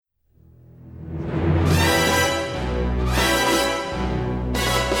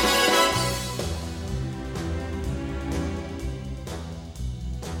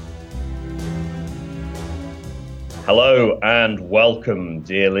Hello and welcome,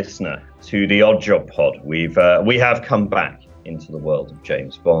 dear listener, to the Odd Job Pod. We have come back into the world of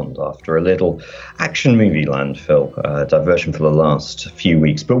James Bond after a little action movie landfill diversion for the last few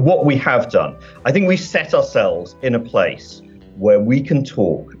weeks. But what we have done, I think we've set ourselves in a place where we can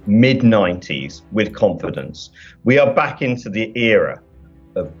talk mid-90s with confidence. We are back into the era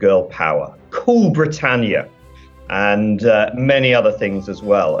of girl power, cool Britannia, and many other things as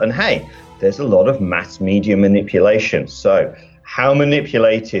well. And hey, there's a lot of mass media manipulation. So how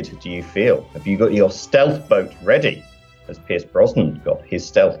manipulated do you feel? Have you got your stealth boat ready? Has Pierce Brosnan got his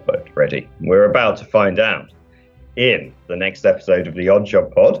stealth boat ready? We're about to find out in the next episode of the Odd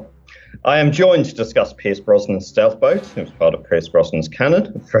Job Pod. I am joined to discuss Pierce Brosnan's stealth boat, who's part of Pierce Brosnan's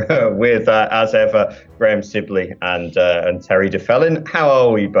canon, with, as ever, Graham Sibley and Terry DeFellin. How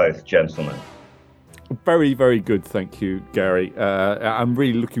are we both, gentlemen? Very, very good, thank you, Gary. I'm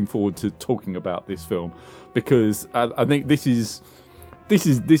really looking forward to talking about this film because I think this is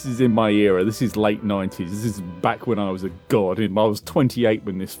in my era. This is late 90s. This is back when I was a god. I was 28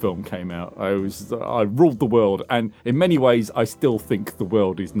 when this film came out. I ruled the world, and in many ways, I still think the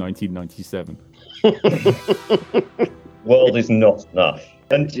world is 1997. World is not enough.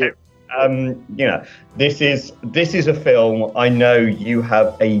 And this is a film I know you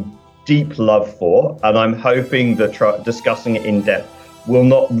have a deep love for, and I'm hoping that discussing it in depth will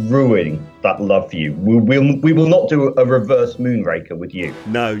not ruin that love for you. We will not do a reverse Moonraker with you.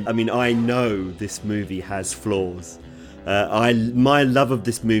 No, I mean, I know this movie has flaws. My love of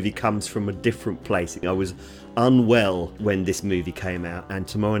this movie comes from a different place. I was unwell when this movie came out, and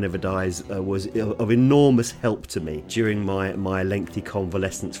Tomorrow Never Dies was of enormous help to me during my lengthy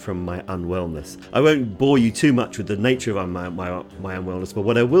convalescence from my unwellness. I won't bore you too much with the nature of my unwellness, but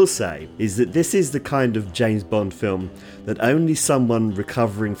what I will say is that this is the kind of James Bond film that only someone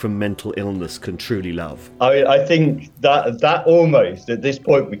recovering from mental illness can truly love. I think that almost, at this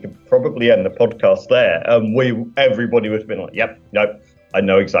point, we could probably end the podcast there. Everybody would have been like, yep, nope. I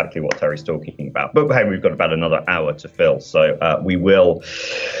know exactly what Terry's talking about. But hey, we've got about another hour to fill, so we will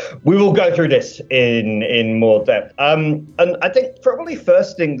go through this in more depth. And I think probably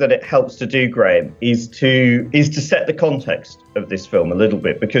first thing that it helps to do, Graham, is to set the context of this film a little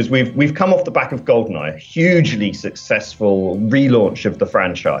bit, because we've come off the back of GoldenEye, a hugely successful relaunch of the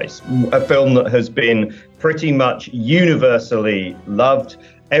franchise, a film that has been pretty much universally loved.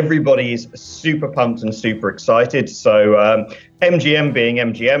 Everybody's super pumped and super excited. So MGM being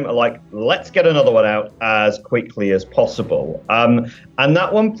MGM are like, let's get another one out as quickly as possible. And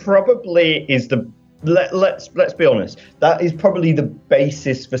that one probably is let's be honest, that is probably the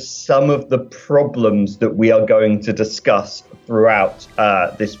basis for some of the problems that we are going to discuss throughout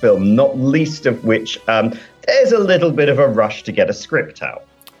this film, not least of which there's a little bit of a rush to get a script out.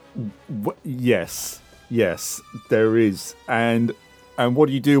 Yes, there is. And what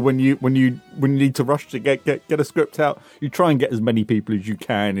do you do when you need to rush to get a script out? You try and get as many people as you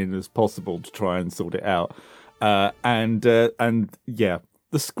can in as possible to try and sort it out. And the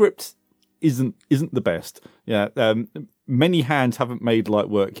script isn't the best. Yeah, many hands haven't made light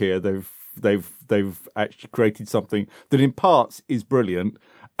work here. They've actually created something that in parts is brilliant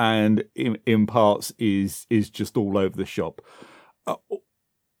and in parts is just all over the shop.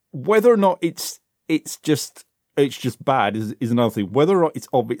 Whether or not it's just bad is another thing. Whether or not it's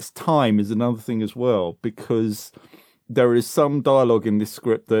of its time is another thing as well, because there is some dialogue in this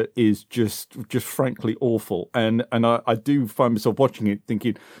script that is just frankly awful. And I do find myself watching it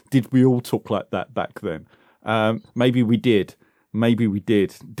thinking, did we all talk like that back then? Maybe we did.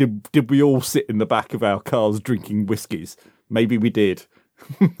 Did we all sit in the back of our cars drinking whiskies? Maybe we did.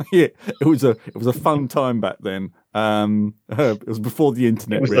 Yeah, it was a fun time back then. It was before the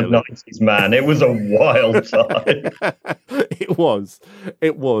internet. It was really. The 90s, man. It was a wild time.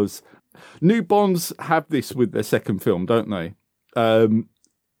 It was. New Bonds have this with their second film, don't they?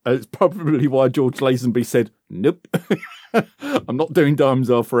 It's probably why George Lazenby said, nope, I'm not doing Diamonds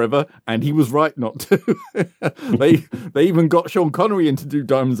Are Forever, and he was right not to. They even got Sean Connery in to do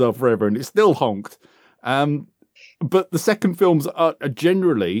Diamonds Are Forever, and it still honked. But the second films are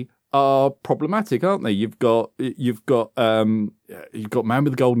generally problematic, aren't they? You've got Man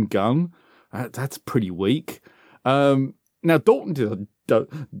with the Golden Gun. That's pretty weak. Now Dalton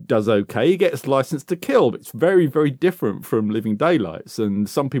does okay. He gets License to Kill, but it's very, very different from Living Daylights, and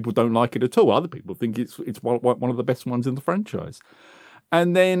some people don't like it at all. Other people think it's one of the best ones in the franchise.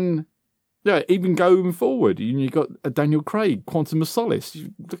 And then, yeah, even going forward, you got Daniel Craig, Quantum of Solace.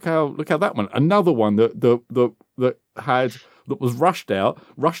 Look how that one. Another one that was rushed out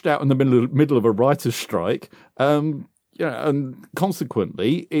in the middle of a writer's strike. And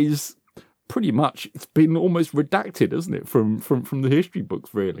consequently is pretty much, it's been almost redacted, isn't it, from the history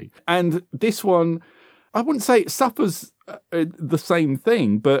books, really. And this one, I wouldn't say it suffers the same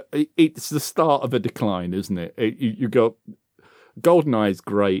thing, but it's the start of a decline, isn't it? You got GoldenEye's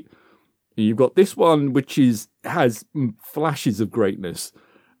great. You've got this one, which has flashes of greatness.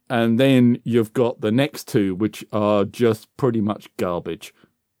 And then you've got the next two, which are just pretty much garbage.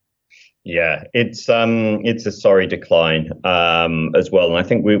 Yeah, it's a sorry decline as well, and I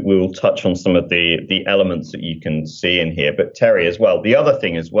think we will touch on some of the elements that you can see in here. But Terry, as well, the other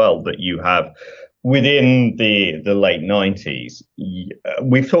thing as well that you have within the late 90s,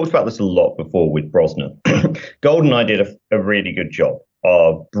 we've talked about this a lot before with Brosnan. GoldenEye did a really good job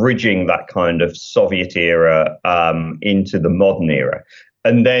of bridging that kind of Soviet era into the modern era.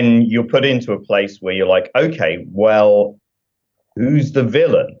 And then you're put into a place where you're like, okay, well, who's the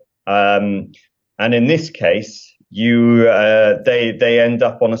villain? And in this case, they end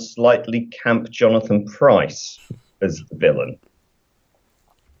up on a slightly camp Jonathan Pryce as the villain.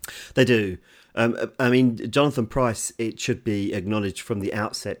 They do. I mean, Jonathan Pryce, it should be acknowledged from the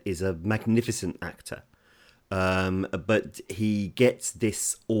outset, is a magnificent actor. But he gets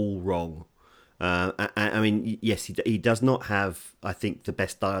this all wrong. I mean, yes, he does not have, I think, the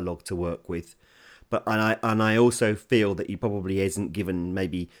best dialogue to work with, but I also feel that he probably isn't given.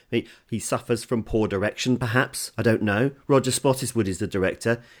 Maybe he suffers from poor direction, perhaps. I don't know. Roger Spottiswoode is the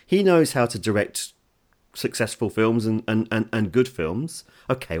director. He knows how to direct successful films and good films.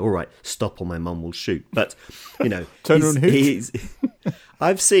 Okay, all right, stop or my mum will shoot. But you know, turn on his.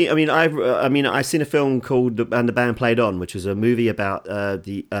 I've seen I've seen a film called And the Band Played On, which was a movie about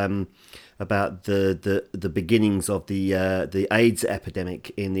the beginnings of the AIDS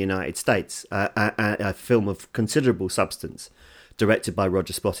epidemic in the United States, a film of considerable substance, directed by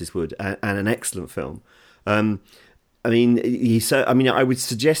Roger Spottiswoode, and an excellent film. I would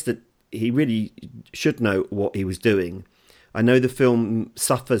suggest that he really should know what he was doing. I know the film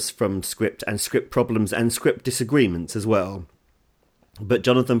suffers from script problems and script disagreements as well, but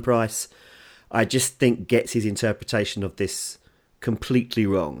Jonathan Pryce, I just think, gets his interpretation of this completely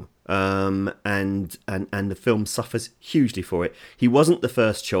wrong. And the film suffers hugely for it. He wasn't the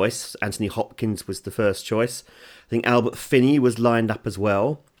first choice. Anthony Hopkins was the first choice. I think Albert Finney was lined up as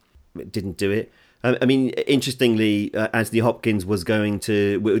well. It didn't do it. I mean, interestingly, Anthony Hopkins was was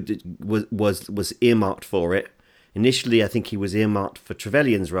earmarked for it. Initially, I think he was earmarked for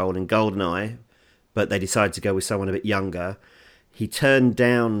Trevelyan's role in GoldenEye, but they decided to go with someone a bit younger. He turned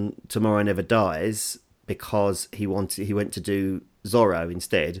down Tomorrow Never Dies because he went to do Zorro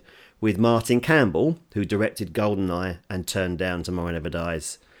instead, with Martin Campbell, who directed GoldenEye and turned down Tomorrow Never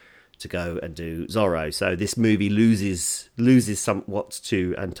Dies to go and do Zorro. So this movie loses somewhat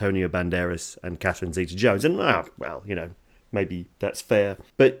to Antonio Banderas and Catherine Zeta-Jones, and maybe that's fair.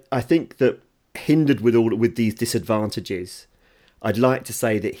 But I think that hindered with these disadvantages, I'd like to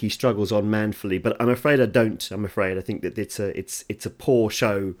say that he struggles on manfully, but I'm afraid I don't. I think that it's a poor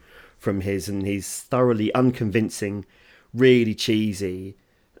show from his, and he's thoroughly unconvincing, really cheesy.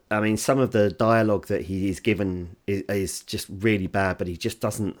 I mean, some of the dialogue that he is given is just really bad, but he just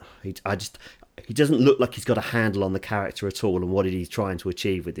doesn't. He doesn't look like he's got a handle on the character at all, and what he's trying to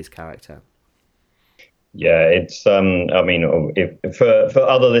achieve with this character. Yeah, it's. I mean, if for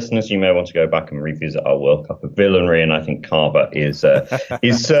other listeners, you may want to go back and revisit our World Cup of Villainy, and I think Carver is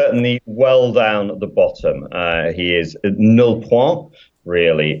certainly well down at the bottom. He is nul point,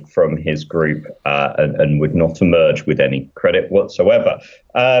 really, from his group, and would not emerge with any credit whatsoever.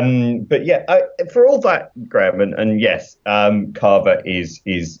 But yeah, for all that, Graham, and yes, Carver is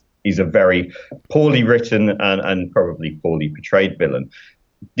a very poorly written and probably poorly portrayed villain.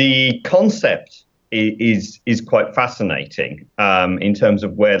 The concept is quite fascinating in terms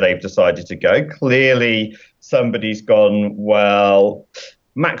of where they've decided to go. Clearly, somebody's gone, well,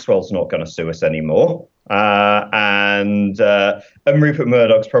 Maxwell's not going to sue us anymore. And Rupert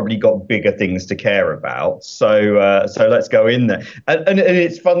Murdoch's probably got bigger things to care about. So let's go in there. And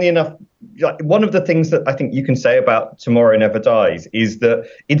it's funnily enough, like, one of the things that I think you can say about Tomorrow Never Dies is that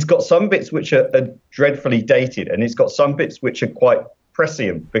it's got some bits which are dreadfully dated, and it's got some bits which are quite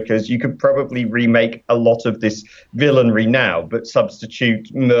prescient, because you could probably remake a lot of this villainry now, but substitute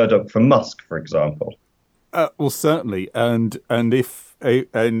Murdoch for Musk, for example. Well, certainly, and if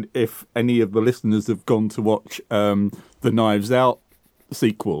any of the listeners have gone to watch the Knives Out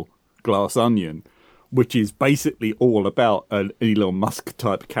sequel, Glass Onion, which is basically all about an Elon Musk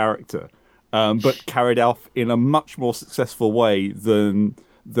type character, but carried out in a much more successful way than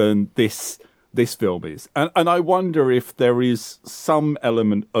this film is, and I wonder if there is some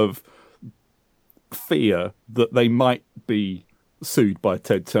element of fear that they might be sued by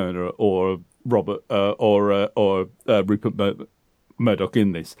Ted Turner or Robert or Rupert Murdoch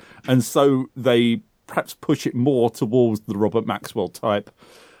in this, and so they perhaps push it more towards the Robert Maxwell type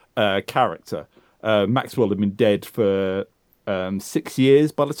character. Maxwell had been dead for 6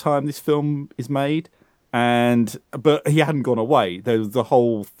 years by the time this film is made, but he hadn't gone away. There was the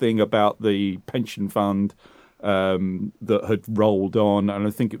whole thing about the pension fund that had rolled on, and I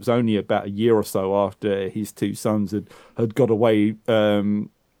think it was only about a year or so after his two sons had got away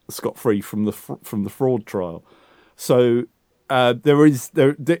scot-free from the fraud trial. So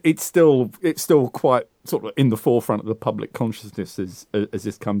it's still quite sort of in the forefront of the public consciousness as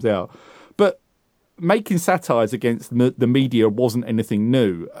this comes out. But making satires against the media wasn't anything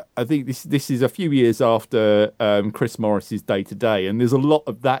new. I think this is a few years after Chris Morris's Day to Day, and there's a lot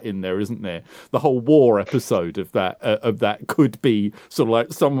of that in there, isn't there? The whole war episode of that could be sort of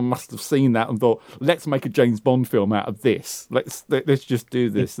like someone must have seen that and thought, let's make a James Bond film out of this. Let's just do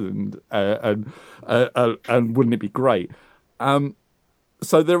this, and wouldn't it be great?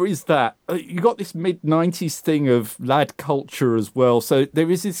 So there is that. You got this mid-90s thing of lad culture as well. So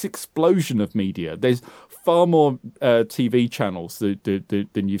there is this explosion of media. There's far more TV channels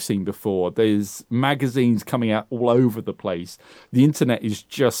than you've seen before. There's magazines coming out all over the place. The internet is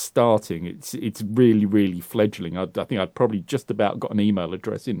just starting. It's really, really fledgling. I think I'd probably just about got an email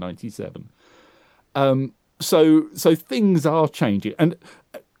address in 97. So things are changing. And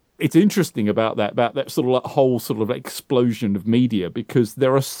it's interesting about that sort of like whole sort of explosion of media, because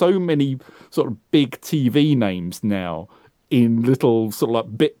there are so many sort of big TV names now in little sort of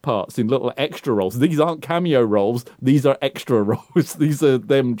like bit parts, in little extra roles. These aren't cameo roles; these are extra roles. These are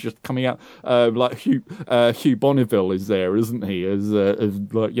them just coming out. Like Hugh Bonneville is there, isn't he? As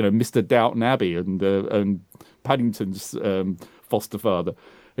like, you know, Mr. Downton Abbey and Paddington's foster father.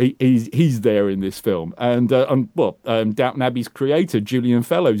 He's there in this film, and Downton Abbey's creator Julian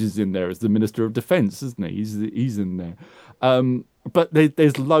Fellows is in there as the Minister of Defence, isn't he? He's in there, but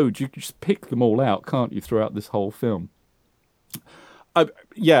there's loads. You can just pick them all out, can't you, throughout this whole film?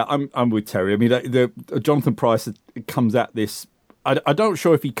 I'm with Terry. I mean, the Jonathan Pryce comes at this. I don't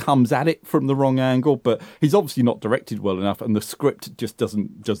sure if he comes at it from the wrong angle, but he's obviously not directed well enough, and the script just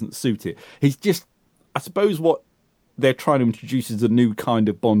doesn't suit it. He's just, I suppose, what they're trying to introduce is a new kind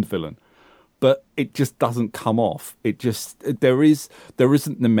of Bond villain, but it just doesn't come off. It just there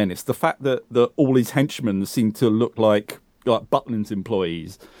isn't the menace. The fact that all his henchmen seem to look like Butlins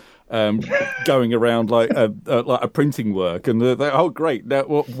employees, going around like a printing work, and they're oh great. Now,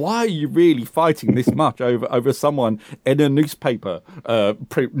 why are you really fighting this much over someone in a newspaper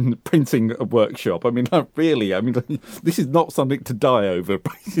printing workshop? I mean, not really. I mean, this is not something to die over,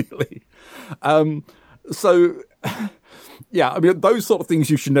 basically. So, yeah, I mean, those sort of things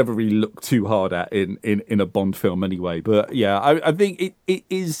you should never really look too hard at in a Bond film anyway. But yeah, I think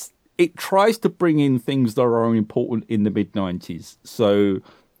it tries to bring in things that are important in the mid-90s. So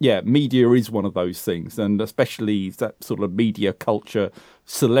yeah, media is one of those things, and especially that sort of media culture,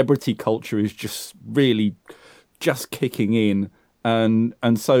 celebrity culture is just really just kicking in. And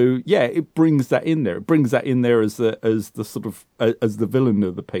so yeah, it brings that in there. It brings that in there as the sort of as the villain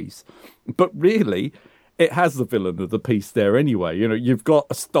of the piece. But really, it has the villain of the piece there anyway. You know, you've got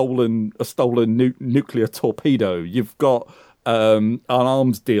a stolen nuclear torpedo. You've got an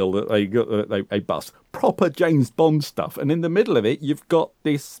arms deal that they bust. Proper James Bond stuff. And in the middle of it, you've got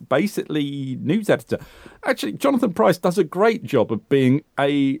this basically news editor. Actually, Jonathan Pryce does a great job of being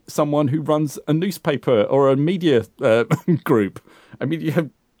someone who runs a newspaper or a media group. I mean, you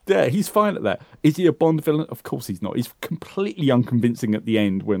have. Yeah, he's fine at that. Is he a Bond villain? Of course he's not. He's completely unconvincing at the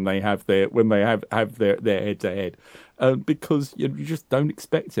end when they have their head to head, because you just don't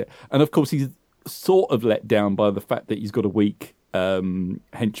expect it. And of course he's sort of let down by the fact that he's got a weak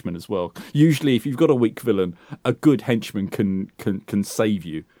henchman as well. Usually, if you've got a weak villain, a good henchman can save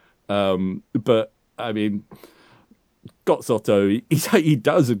you. But I mean, Gozzotto, he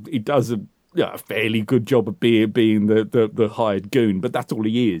does a fairly good job of being the hired goon, but that's all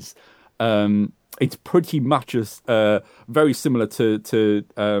he is. It's pretty much very similar to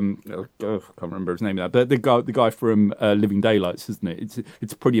I can't remember his name now, but the guy from Living Daylights, isn't it?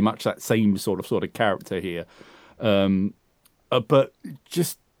 It's pretty much that same sort of character here, but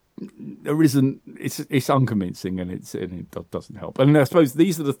just there isn't. It's unconvincing, and it doesn't help. And I suppose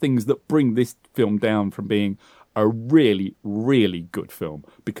these are the things that bring this film down from being a really, really good film,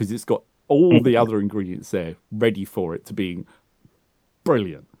 because it's got all the other ingredients there ready for it to being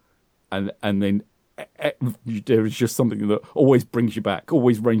brilliant, and then there is just something that always brings you back,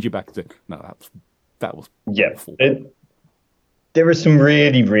 always brings you back to no, that was awful. There are some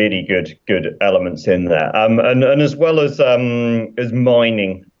really, really good elements in there, and as well as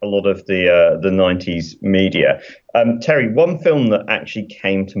mining a lot of the '90s media. Terry, one film that actually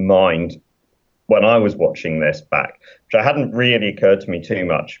came to mind when I was watching this back, which hadn't really occurred to me too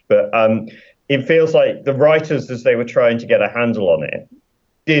much, but it feels like the writers, as they were trying to get a handle on it,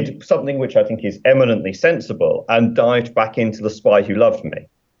 did something which I think is eminently sensible and dived back into The Spy Who Loved Me.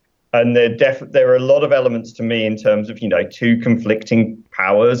 And there are a lot of elements to me in terms of, two conflicting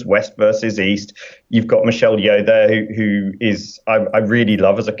powers, West versus East. You've got Michelle Yeoh there, who is, I really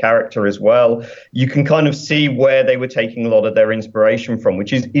love as a character as well. You can kind of see where they were taking a lot of their inspiration from,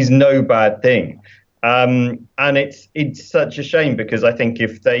 which is no bad thing. And it's such a shame, because I think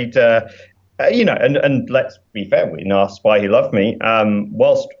if they'd, and let's be fair, in our Spy Who Loved Me,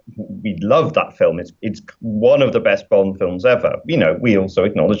 whilst we love that film, it's one of the best Bond films ever. We also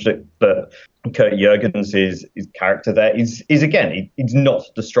acknowledge that Kurt Jürgens' his character there is again, he's not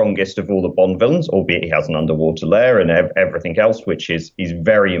the strongest of all the Bond villains, albeit he has an underwater lair and everything else, which is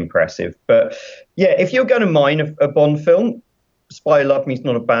very impressive. But yeah, if you're going to mine a Bond film, Spy Who Loved Me is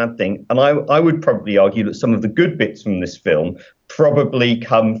not a bad thing. And I would probably argue that some of the good bits from this film probably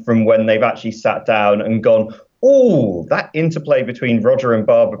come from when they've actually sat down and gone, oh, that interplay between Roger and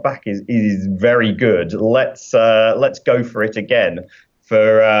Barbara Bach is very good. Let's go for it again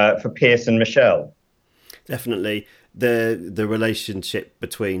for Pierce and Michelle. Definitely. The relationship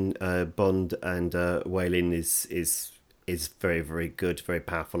between Bond and Wai Lin is very, very good, very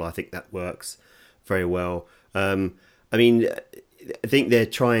powerful. I think that works very well. I mean, I think they're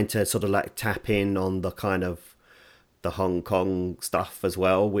trying to sort of like tap in on the kind of the Hong Kong stuff as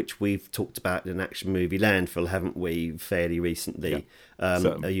well, which we've talked about in Action Movie Landfill, haven't we, fairly recently?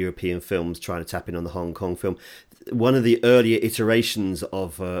 European films trying to tap in on the Hong Kong film. One of the earlier iterations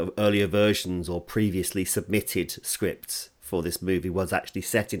of earlier versions or previously submitted scripts for this movie was actually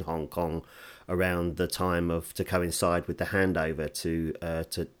set in Hong Kong around the time to coincide with the handover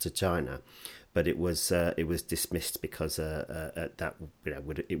to China. But it was dismissed because that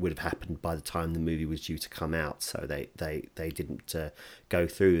it would have happened by the time the movie was due to come out, so they didn't go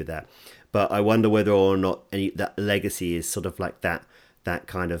through with that. But I wonder whether or not that legacy is sort of like that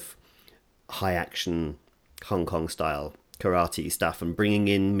kind of high action Hong Kong style karate stuff, and bringing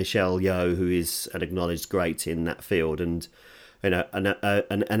in Michelle Yeoh, who is an acknowledged great in that field, and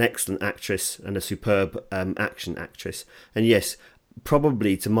an excellent actress and a superb action actress, and yes,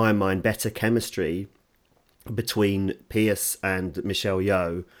 probably, to my mind, better chemistry between Pierce and Michelle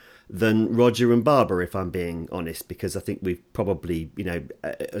Yeoh than Roger and Barbara, if I'm being honest, because I think we've probably,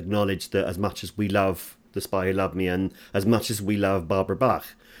 acknowledged that as much as we love The Spy Who Loved Me and as much as we love Barbara Bach,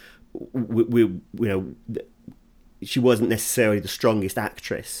 she wasn't necessarily the strongest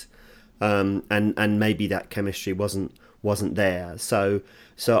actress, and maybe that chemistry wasn't there. So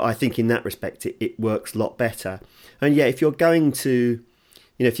I think in that respect it works a lot better. And yeah, if you're going to,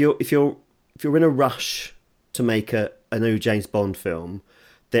 if you're in a rush to make a new James Bond film,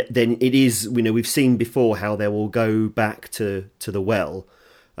 then it is, we've seen before how they will go back to the well.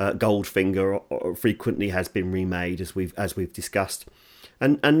 Goldfinger or frequently has been remade, as we've discussed.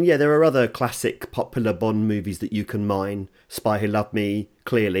 And yeah, there are other classic popular Bond movies that you can mine. Spy Who Loved Me,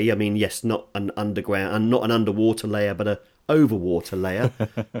 clearly. I mean, yes, not an underground and not an underwater layer, but a overwater layer.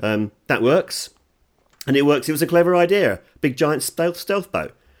 That works. And it works. It was a clever idea. Big giant stealth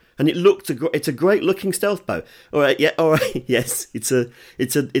boat. And it's a great looking stealth boat. All right, yeah, all right, yes. It's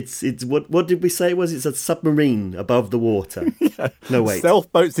what did we say it was? It's a submarine above the water. Yeah. No, wait.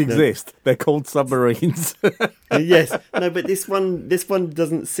 Stealth boats exist. No. They're called submarines. Yes. No, but this one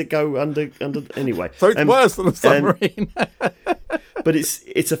doesn't go under anyway. So it's worse than a submarine. But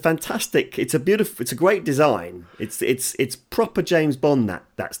it's a fantastic, it's a great design. It's proper James Bond,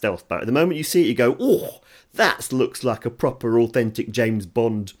 that stealth boat. At the moment you see it, you go, oh, that looks like a proper authentic James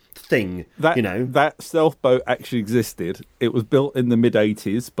Bond thing. That stealth boat actually existed. It was built in the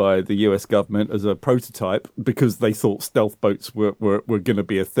mid-'80s by the US government as a prototype because they thought stealth boats were going to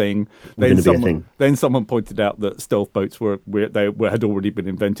be a thing. Then someone pointed out that stealth boats had already been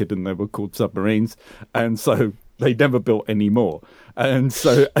invented and they were called submarines, and so they never built any more. And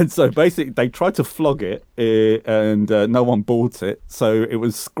so basically they tried to flog it, and no one bought it. So it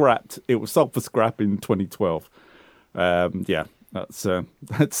was scrapped. It was sold for scrap in 2012. Yeah, that's the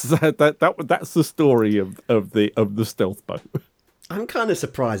story of the stealth boat. I'm kind of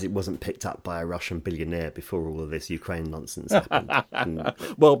surprised it wasn't picked up by a Russian billionaire before all of this Ukraine nonsense happened.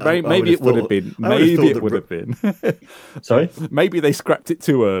 Well, maybe it would have been. Maybe it would have been. Sorry? Maybe they scrapped it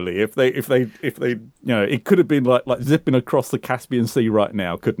too early. If they, it could have been like zipping across the Caspian Sea right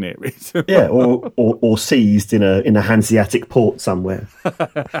now, couldn't it? Yeah, or seized in a Hanseatic port somewhere.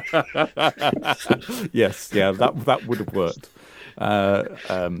 Yes, yeah, that would have worked.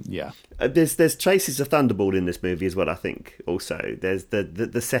 Yeah. There's traces of Thunderball in this movie as well. I think also there's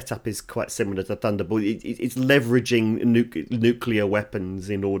the setup is quite similar to Thunderball. It's leveraging nuclear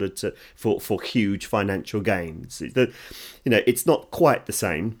weapons in order for huge financial gains. It's not quite the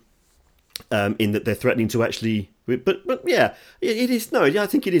same in that they're threatening to actually. But yeah, it is. No, I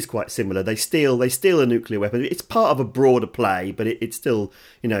think it is quite similar. They steal a nuclear weapon. It's part of a broader play, but it's still,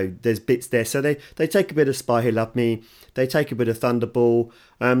 there's bits there. So they take a bit of Spy Who Loved Me, they take a bit of Thunderball,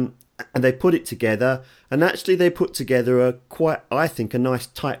 and they put it together. And actually, they put together I think, a nice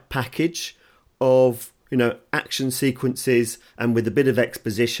tight package of action sequences and with a bit of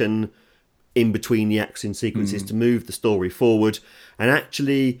exposition in between the action sequences to move the story forward. And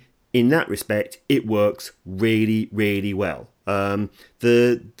actually, in that respect, it works really, really well.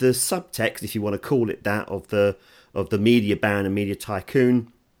 The subtext, if you want to call it that, of the media baron and media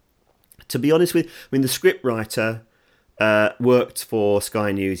tycoon, to be honest with, the scriptwriter worked for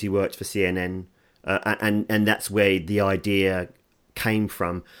Sky News, he worked for CNN, and that's where the idea came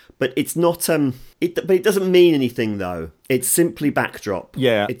from. But it's not. But it doesn't mean anything, though. It's simply backdrop.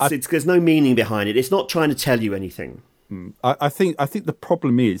 Yeah, there's no meaning behind it. It's not trying to tell you anything. I think the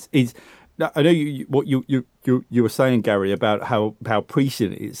problem is I know what you were saying, Gary, about how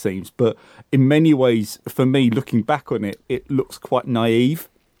prescient it seems, but in many ways, for me, looking back on it, it looks quite naive.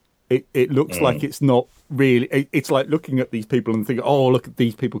 It looks like it's not really. It's like looking at these people and thinking, "Oh, look at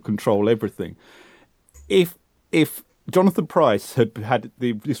these people control everything." If Jonathan Pryce had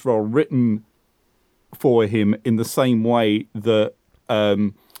this role written for him in the same way that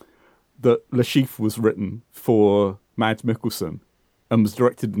that Le Chiffre was written for Mads Mikkelsen and was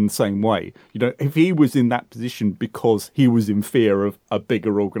directed in the same way. If he was in that position because he was in fear of a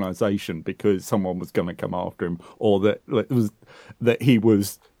bigger organisation because someone was going to come after him, or that he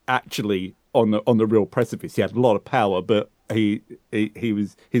was actually on the real precipice. He had a lot of power, but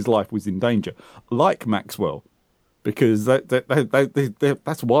his life was in danger. Like Maxwell, because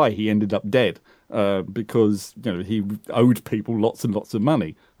that's why he ended up dead. Because he owed people lots and lots of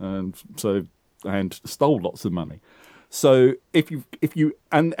money, and stole lots of money. So if you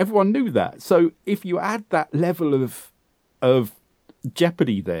and everyone knew that. So if you add that level of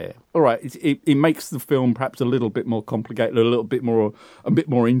jeopardy there, all right, it makes the film perhaps a little bit more complicated, a bit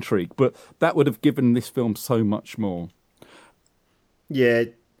more intrigue. But that would have given this film so much more. Yeah,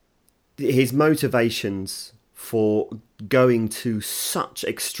 his motivations for going to such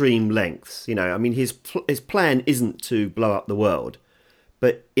extreme lengths, his plan isn't to blow up the world,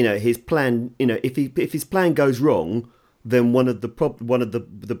 but his plan, if his plan goes wrong, then one of the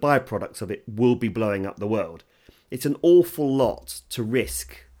byproducts of it will be blowing up the world. It's an awful lot to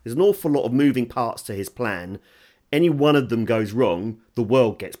risk. There's an awful lot of moving parts to his plan. Any one of them goes wrong, the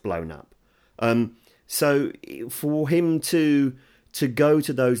world gets blown up. So for him to go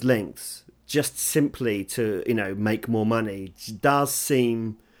to those lengths just simply to make more money does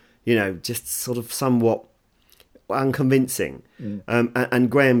seem just sort of somewhat unconvincing. And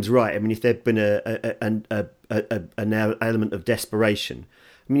Graham's right. If there'd been an element of desperation,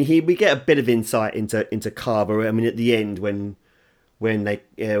 we get a bit of insight into Carver. At the end when they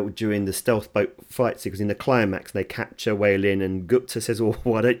during the stealth boat fight sequence in the climax, they capture Wei Lin, and Gupta says, "Well,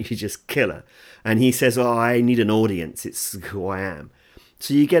 why don't you just kill her?" And he says, "Oh, I need an audience. It's who I am."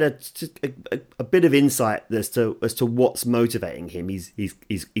 So you get a bit of insight as to what's motivating him.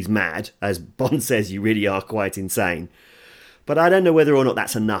 He's mad, as Bond says. You really are quite insane. But I don't know whether or not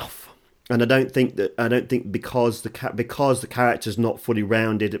that's enough. And I don't think because the character's not fully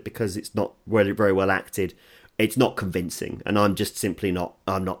rounded, because it's not really very well acted, it's not convincing. And I'm just simply not.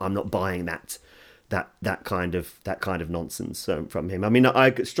 I'm not buying that kind of nonsense from him.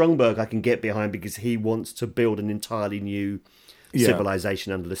 Stromberg I can get behind because he wants to build an entirely new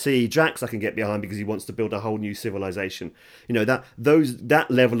civilization under the sea. Drax I can get behind because he wants to build a whole new civilization. That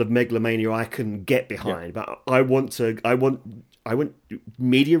level of megalomania I can get behind. Yeah. But I want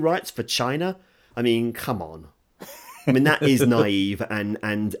media rights for China. Come on. That is naive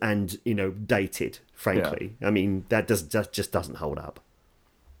and dated, frankly. Yeah. That just doesn't hold up.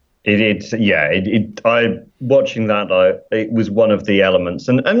 I watching that, it was one of the elements,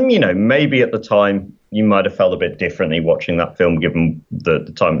 and maybe at the time you might have felt a bit differently watching that film, given the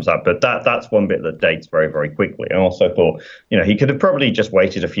time it's at. But that's one bit that dates very, very quickly. I also thought, he could have probably just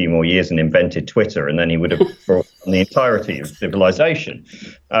waited a few more years and invented Twitter, and then he would have brought on the entirety of civilization.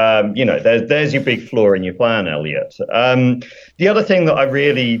 There's your big flaw in your plan, Elliot. The other thing that I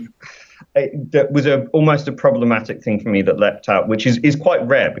really that was almost a problematic thing for me that leapt out, which is quite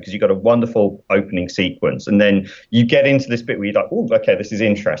rare, because you've got a wonderful opening sequence, and then you get into this bit where you're like, oh, okay, this is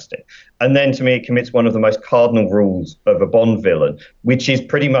interesting. And then to me, it commits one of the most cardinal rules of a Bond villain, which is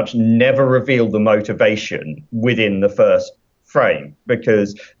pretty much never reveal the motivation within the first frame,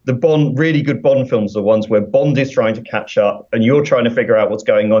 because the really good Bond films are ones where Bond is trying to catch up and you're trying to figure out what's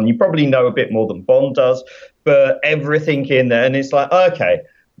going on. You probably know a bit more than Bond does, but everything in there, and it's like, okay,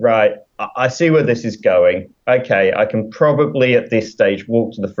 right, I see where this is going. Okay, I can probably at this stage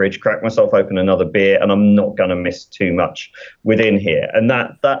walk to the fridge, crack myself open another beer, and I'm not going to miss too much within here. And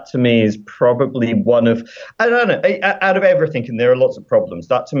that to me is probably one of, I don't know, out of everything, and there are lots of problems,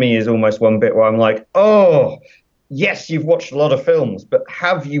 that to me is almost one bit where I'm like, oh, yes, you've watched a lot of films, but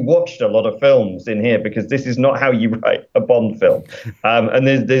have you watched a lot of films in here? Because this is not how you write a Bond film. And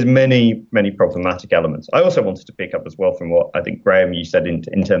there's many, many problematic elements. I also wanted to pick up as well from what I think, Graham, you said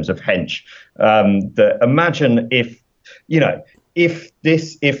in terms of hench, that imagine if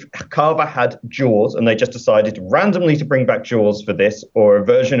Carver had Jaws and they just decided randomly to bring back Jaws for this, or a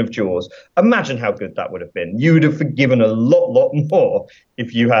version of Jaws, imagine how good that would have been. You would have forgiven a lot more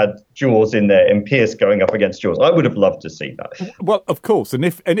if you had Jaws in there and Pierce going up against Jaws. I would have loved to see that. Well, of course, and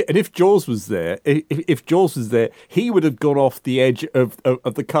if Jaws was there, if Jaws was there, he would have gone off the edge of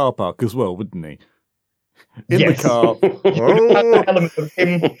the car park as well, wouldn't he? The car. The element of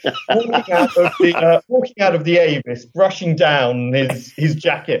him walking out of the Avis, brushing down his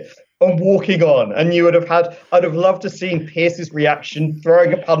jacket and walking on. And I'd have loved to seen Pierce's reaction,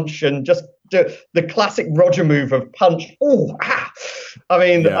 throwing a punch and just the classic Roger move of punch. Oh, ah. I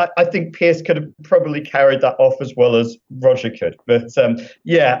mean, yeah. I think Pierce could have probably carried that off as well as Roger could. But it's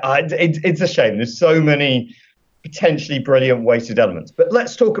a shame. There's so many potentially brilliant wasted elements. But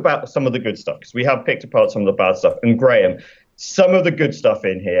let's talk about some of the good stuff, because we have picked apart some of the bad stuff. And Graham, some of the good stuff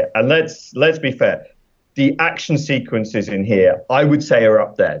in here, and let's be fair, the action sequences in here, I would say, are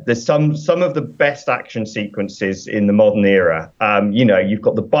up there. There's some of the best action sequences in the modern era. You've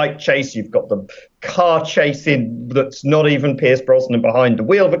got the bike chase, you've got the car chasing that's not even Pierce Brosnan behind the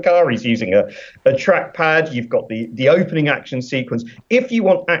wheel of a car. He's using a trackpad. You've got the opening action sequence. If you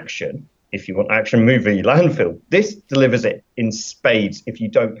want action movie Landfill, this delivers it in spades if you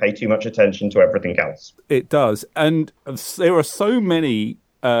don't pay too much attention to everything else. It does. And there are so many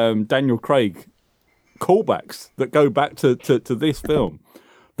Daniel Craig callbacks that go back to this film.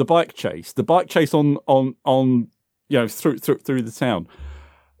 The bike chase on through the town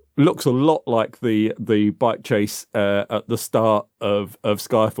looks a lot like the bike chase at the start of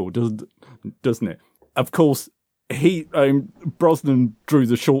Skyfall, doesn't it? Of course, Brosnan drew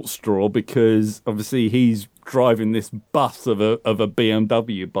the short straw, because obviously he's driving this bus of a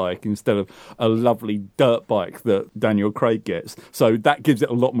BMW bike instead of a lovely dirt bike that Daniel Craig gets. So that gives it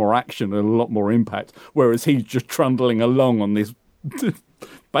a lot more action and a lot more impact, whereas he's just trundling along on this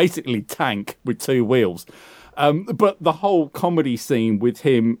basically tank with two wheels. But the whole comedy scene with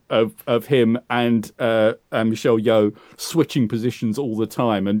him of him and Michelle Yeoh switching positions all the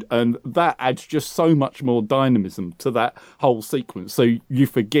time, and that adds just so much more dynamism to that whole sequence. So you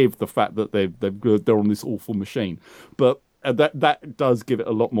forgive the fact that they're on this awful machine, but that does give it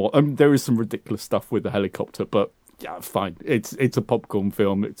a lot more. There is some ridiculous stuff with the helicopter, but yeah, fine. It's a popcorn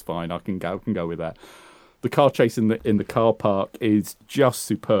film. It's fine. I can go with that. The car chase in the car park is just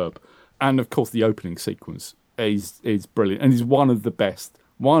superb, and of course the opening sequence is brilliant, and he's one of the best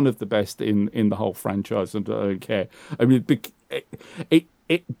in the whole franchise, and I don't care. I mean,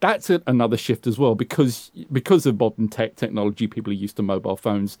 that's another shift as well, because of modern technology, people are used to mobile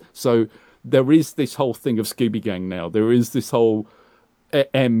phones, so there is this whole thing of Scooby Gang now. There is this whole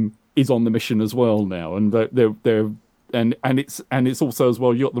M is on the mission as well now, and it's also as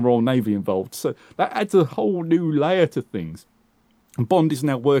well, you got the Royal Navy involved, so that adds a whole new layer to things. Bond is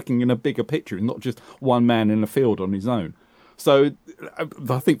now working in a bigger picture, not just one man in a field on his own. So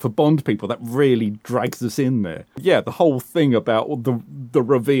I think for Bond people, that really drags us in there. Yeah, the whole thing about the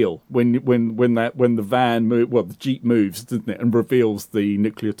reveal when the van the Jeep moves, doesn't it, and reveals the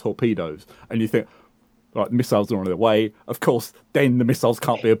nuclear torpedoes, and you think, right, the missiles are on their way. Of course, then the missiles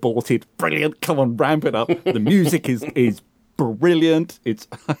can't be aborted. Brilliant! Come on, ramp it up. The music is brilliant. It's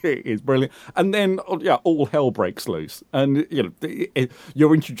brilliant, and then all hell breaks loose, and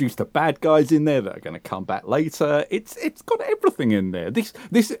you're introduced to bad guys in there that are going to come back later. It's got everything in there. This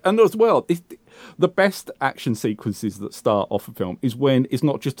and as well, the best action sequences that start off a film is when it's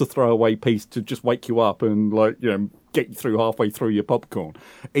not just a throwaway piece to just wake you up and get you through halfway through your popcorn.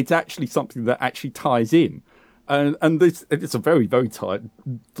 It's actually something that actually ties in. And it's a very, very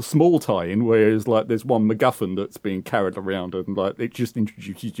small tie-in, whereas there's one MacGuffin that's being carried around, and it just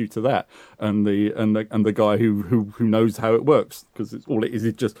introduces you to that, and the guy who knows how it works, because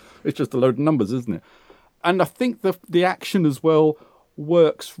it's just a load of numbers, isn't it? And I think the action as well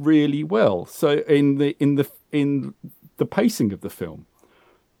works really well. So in the pacing of the film,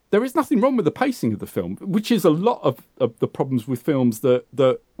 there is nothing wrong with the pacing of the film, which is a lot of the problems with films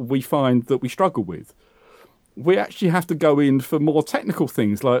that we find that we struggle with. We actually have to go in for more technical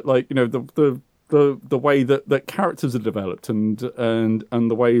things, like the way that characters are developed and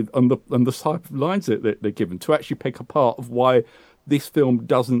the way and the type of lines that they're given, to actually pick apart of why this film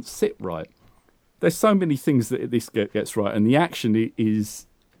doesn't sit right. There's so many things that this gets right, and the action is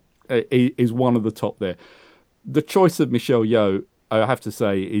one of the top there. The choice of Michelle Yeoh, I have to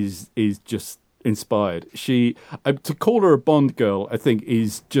say, is just inspired. She to call her a Bond girl, I think,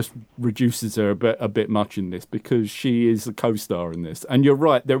 is just reduces her a bit much in this, because she is a co-star in this. And you're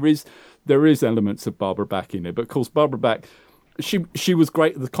right, there is elements of Barbara Bach in it, but of course Barbara Bach, she was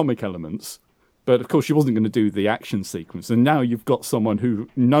great at the comic elements, but of course she wasn't going to do the action sequence. And now you've got someone who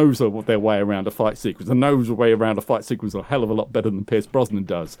knows their way around a fight sequence, and knows their way around a fight sequence a hell of a lot better than Pierce Brosnan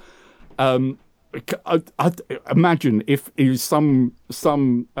does. I'd imagine if it was some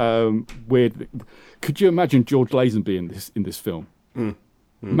weird. Could you imagine George Lazenby in this film?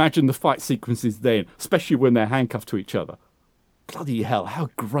 Imagine the fight sequences then, especially when they're handcuffed to each other. Bloody hell!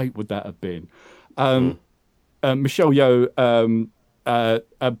 How great would that have been? Michelle Yeoh, a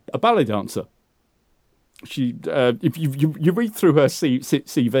ballet dancer. She, if you read through her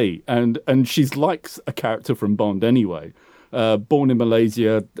CV, and she's like a character from Bond anyway. Born in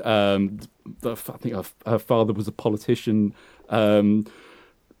Malaysia, I think her father was a politician.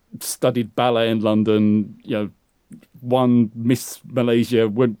 Studied ballet in London. Won Miss Malaysia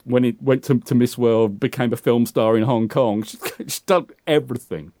when it went to Miss World. Became a film star in Hong Kong. She's done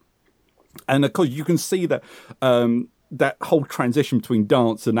everything, and of course you can see that that whole transition between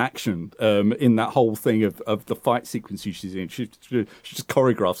dance and action in that whole thing of the fight sequences she's in. She just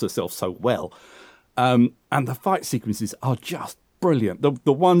choreographs herself so well. And the fight sequences are just brilliant.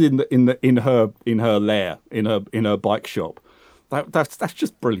 The one in her lair, in her bike shop, that's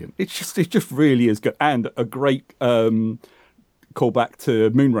just brilliant. It just really is good, and a great callback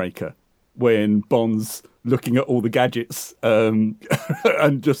to Moonraker, when Bond's looking at all the gadgets and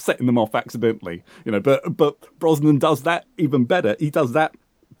just setting them off accidentally. But Brosnan does that even better. He does that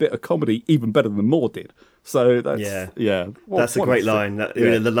bit of comedy even better than Moore did. So that's that's a great line.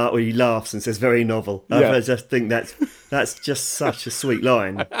 The line where he laughs and says "very novel." I just think that's just such a sweet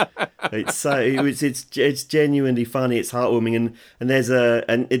line. It's genuinely funny. It's heartwarming, and there's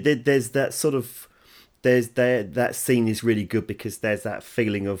that sort of. That scene is really good because there's that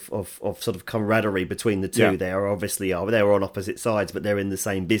feeling of sort of camaraderie between the two. Yeah. They are obviously they're on opposite sides, but they're in the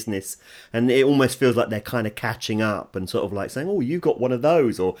same business, and it almost feels like they're kind of catching up and sort of like saying, "Oh, you got one of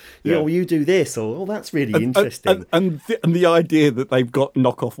those," or you do this, or "Oh, that's really interesting." And the idea that they've got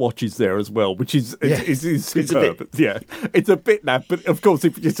knockoff watches there as well, which is superb. It's a bit naff, but of course,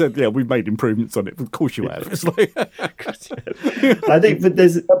 if you said, we've made improvements on it, of course you have. It's like, I think, but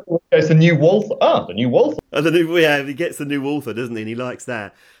there's the new Walther. The new Walther. He gets the new Walther, doesn't he? And he likes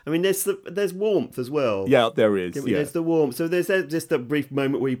that. I mean, there's warmth as well. Yeah, there is. There's the warmth. So there's just a brief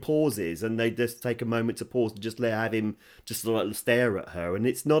moment where he pauses, and they just take a moment to pause and just have him just sort of stare at her. And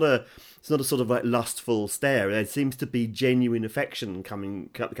it's not a sort of like lustful stare. There seems to be genuine affection coming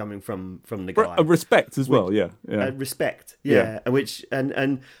from the guy. Respect as well. Respect. Yeah. Which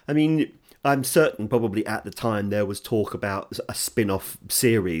and I mean, I'm certain probably at the time there was talk about a spin-off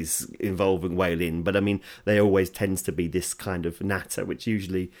series involving Wei Lin, but I mean, there always tends to be this kind of natter, which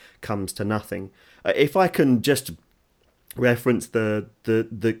usually comes to nothing. If I can just reference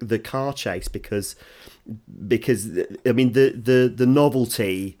the car chase, because I mean the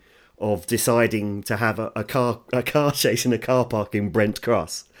novelty of deciding to have a car chase in a car park in Brent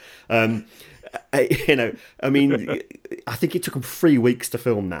Cross. I mean, I think it took them 3 weeks to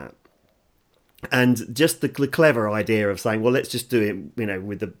film that. And just the clever idea of saying, well, let's just do it,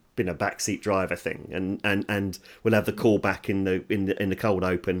 with the backseat driver thing, and we'll have the callback in the cold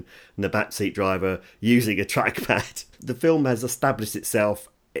open, and the backseat driver using a trackpad. The film has established itself,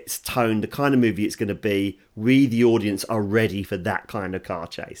 its tone, the kind of movie it's going to be. We, the audience, are ready for that kind of car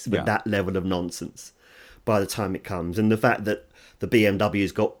chase with that level of nonsense by the time it comes, and the fact that the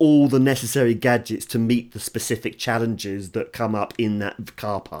BMW's got all the necessary gadgets to meet the specific challenges that come up in that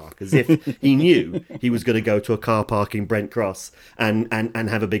car park, as if he knew he was going to go to a car park in Brent Cross and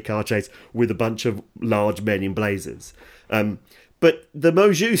have a big car chase with a bunch of large men in blazers. But the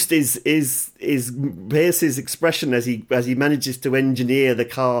mot juste is Pierce's expression as he manages to engineer the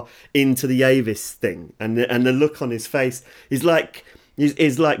car into the Avis thing, and the look on his face is like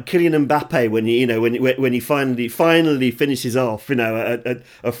Kylian Mbappe when he finally finishes off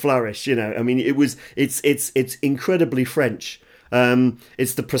a flourish. I mean, it's incredibly French.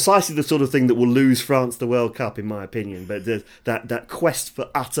 It's precisely the sort of thing that will lose France the World Cup, in my opinion. But that quest for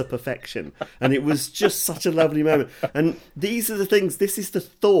utter perfection, and it was just such a lovely moment. And these are the things. This is the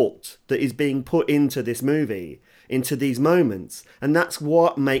thought that is being put into this movie, into these moments, and that's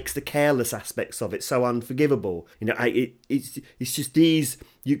what makes the careless aspects of it so unforgivable. It's just these.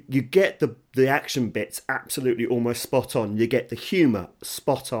 You get the action bits absolutely almost spot on. You get the humour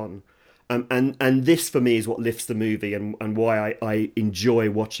spot on. And this, for me, is what lifts the movie and why I enjoy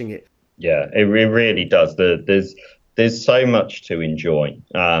watching it. Yeah, it really does. There's so much to enjoy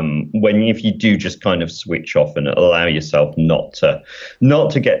if you do just kind of switch off and allow yourself not to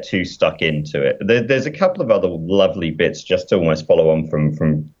get too stuck into it. There's a couple of other lovely bits just to almost follow on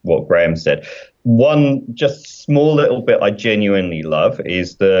from what Graham said. One just small little bit I genuinely love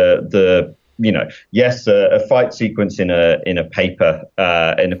is the yes, a fight sequence in a paper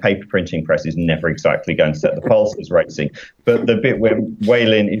printing press is never exactly going to set the pulses racing. But the bit where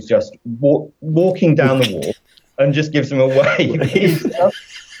Waylon is just walking down the wall and just gives him a wave,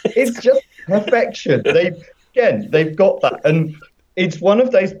 it's just perfection. They've got that, and it's one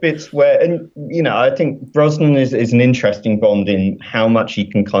of those bits where, and I think Brosnan is an interesting Bond in how much you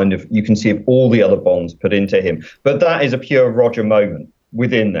can see of all the other Bonds put into him, but that is a pure Roger moment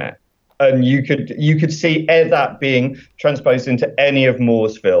within there. And you could see that being transposed into any of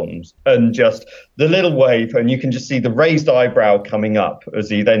Moore's films, and just the little wave, and you can just see the raised eyebrow coming up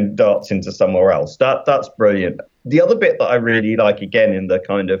as he then darts into somewhere else. That's brilliant. The other bit that I really like, again, in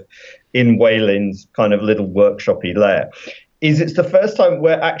Waylon's kind of little workshopy lair, is it's the first time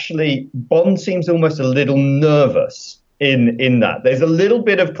where actually Bond seems almost a little nervous in that. There's a little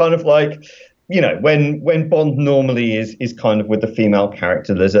bit of kind of like, when Bond normally is kind of with the female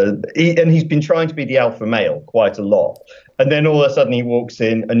character, and he's been trying to be the alpha male quite a lot. And then all of a sudden he walks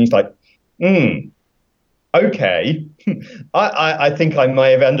in and he's like, okay, I think I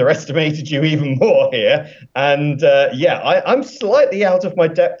may have underestimated you even more here. And I'm slightly out of my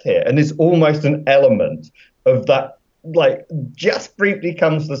depth here. And there's almost an element of that, like, just briefly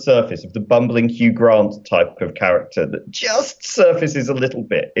comes to the surface of the bumbling Hugh Grant type of character that just surfaces a little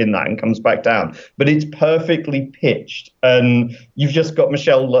bit in that and comes back down. But it's perfectly pitched. And you've just got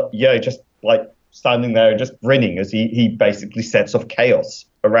Michelle Yeoh just like standing there and just grinning as he basically sets off chaos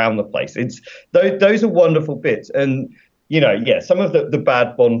around the place. Those are wonderful bits. And, some of the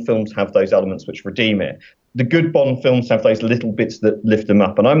bad Bond films have those elements which redeem it. The good Bond films have those little bits that lift them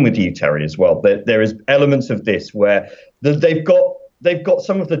up, and I'm with you, Terry, as well. There is elements of this where they've got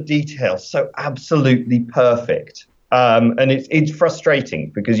some of the details so absolutely perfect, and it's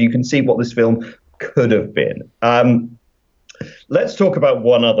frustrating because you can see what this film could have been. Let's talk about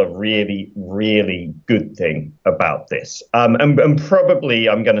one other really, really good thing about this, and probably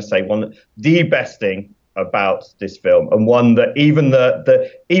I'm going to say the best thing about this film, and one that even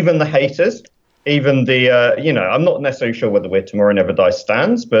the haters. Even I'm not necessarily sure whether we're Tomorrow Never Dies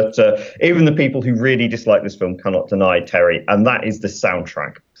stands, but even the people who really dislike this film cannot deny, Terry, and that is the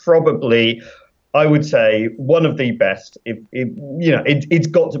soundtrack. Probably, I would say, one of the best. It's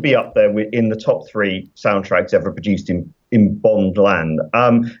got to be up there in the top 3 soundtracks ever produced in Bond land.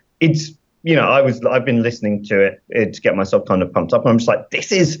 I've been listening to it to get myself kind of pumped up, and I'm just like,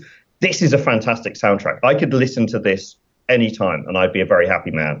 this is a fantastic soundtrack. I could listen to this anytime, and I'd be a very happy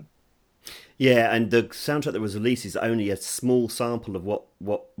man. Yeah, and the soundtrack that was released is only a small sample of what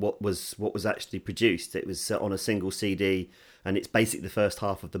was actually produced. It was on a single CD, and it's basically the first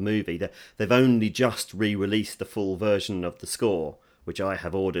half of the movie. They've only just re-released the full version of the score, which I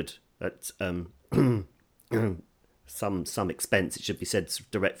have ordered at some expense. It should be said,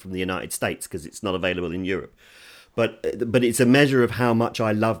 direct from the United States, because it's not available in Europe. But it's a measure of how much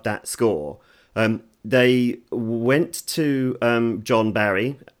I love that score. They went to John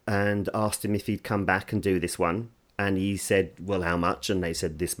Barry and asked him if he'd come back and do this one. And he said, well, how much? And they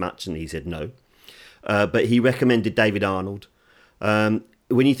said this much. And he said no. But he recommended David Arnold. When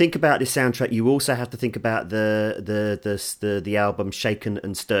you think about this soundtrack, you also have to think about the album Shaken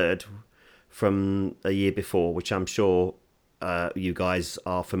and Stirred from a year before, which I'm sure you guys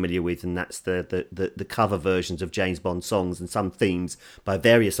are familiar with, and that's the cover versions of James Bond songs and some themes by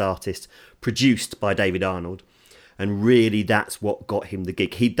various artists produced by David Arnold. And really, that's what got him the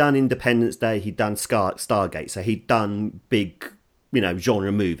gig. He'd done Independence Day, he'd done Stargate, so he'd done big,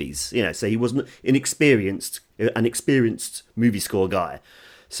 genre movies. So he wasn't an experienced movie score guy.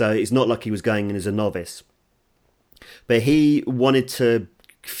 So it's not like he was going in as a novice. But he wanted to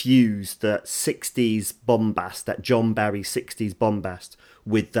fuse the 60s bombast, that John Barry 60s bombast,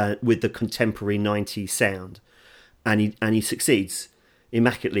 with the contemporary 90s sound. And he succeeds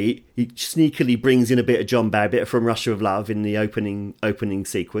immaculately. He sneakily brings in a bit of John Barry, a bit of From Russia with Love in the opening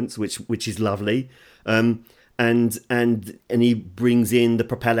sequence, which is lovely. And he brings in the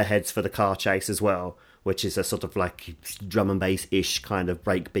propeller heads for the car chase as well, which is a sort of like drum and bass-ish kind of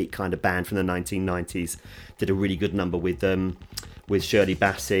breakbeat kind of band from the 1990s. Did a really good number with Shirley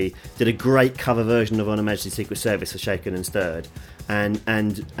Bassey. Did a great cover version of On Her Majesty's Secret Service for Shaken and Stirred.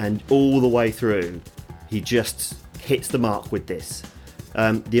 And all the way through, he just hits the mark with this.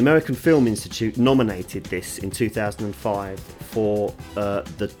 The American Film Institute nominated this in 2005 for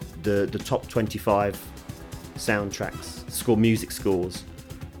the top 25 soundtracks, music scores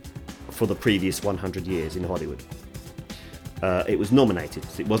for the previous 100 years in Hollywood. It was nominated.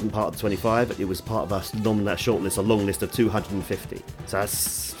 It wasn't part of the 25, but it was part of a shortlist, a long list of 250. So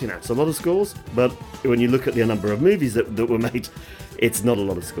that's, it's a lot of scores. But when you look at the number of movies that were made, it's not a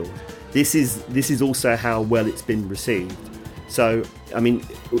lot of scores. This is also how well it's been received. So, I mean,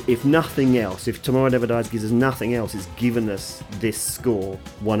 if nothing else, if Tomorrow Never Dies gives us nothing else, it's given us this score,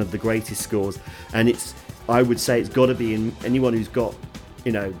 one of the greatest scores. And I would say it's got to be in anyone who's got,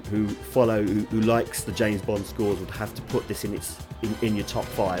 who likes the James Bond scores would have to put this in your top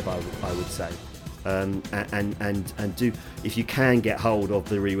 5, I would say. And do, if you can get hold of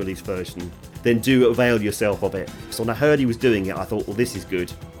the re-release version, then do avail yourself of it. So when I heard he was doing it, I thought, well, this is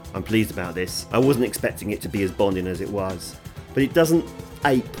good. I'm pleased about this. I wasn't expecting it to be as Bonding as it was. But it doesn't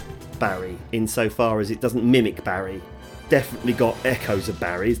ape Barry insofar as it doesn't mimic Barry. Definitely got echoes of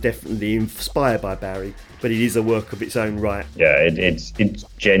Barry. It's definitely inspired by Barry, but it is a work of its own right. Yeah, it's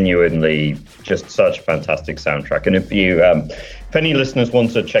genuinely just such a fantastic soundtrack. And if any listeners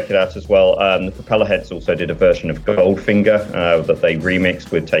want to check it out as well, the Propellerheads also did a version of Goldfinger that they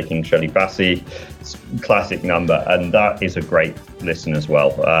remixed with taking Shirley Bassey. It's a classic number, and that is a great listen as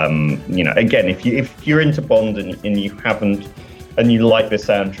well. Again, if you're into Bond and you haven't, and you like the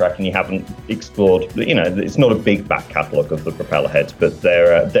soundtrack and you haven't explored, it's not a big back catalogue of the Propellerheads, but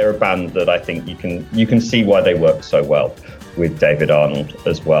they're a band that I think you can see why they work so well with David Arnold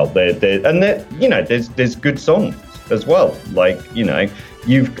as well. There's good songs as well.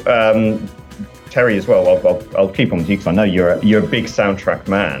 You've Terry as well. I'll keep on with you because I know you're a big soundtrack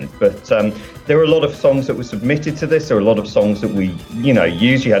man, but there were a lot of songs that were submitted to this. There were a lot of songs that we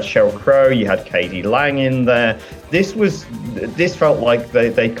used. You had Sheryl Crow, you had K.D. Lang in there. This felt like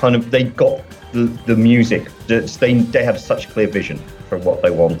they got the music. They had such clear vision for what they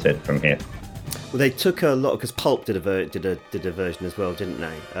wanted from here. Well, they took a lot because Pulp did a version as well, didn't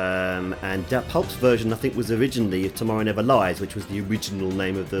they? And Pulp's version, I think, was originally Tomorrow Never Lies, which was the original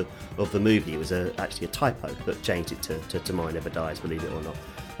name of the movie. It was actually a typo that changed it to Tomorrow Never Dies, believe it or not.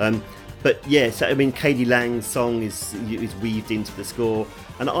 But yeah, so I mean, K.D. Lang's song is weaved into the score,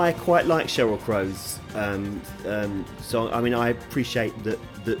 and I quite like Sheryl Crow's song. I mean, I appreciate that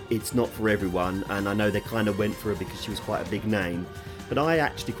it's not for everyone, and I know they kind of went for her because she was quite a big name. But I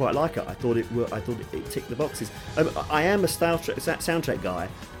actually quite like it. I thought it ticked the boxes. I am a soundtrack guy,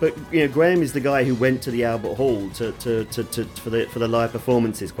 but Graham is the guy who went to the Albert Hall for the live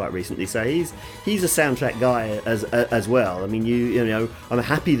performances quite recently. So he's a soundtrack guy as well. I mean, I'm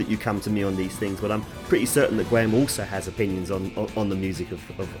happy that you come to me on these things, but I'm pretty certain that Graham also has opinions on the music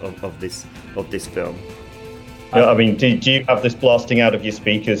of this film. I mean, do you have this blasting out of your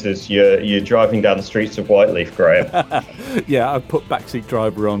speakers as you're driving down the streets of Whiteleaf, Graham? Yeah, I put backseat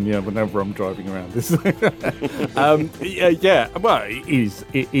driver on. Whenever I'm driving around this. Well,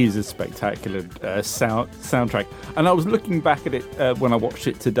 it is a spectacular soundtrack, and I was looking back at it when I watched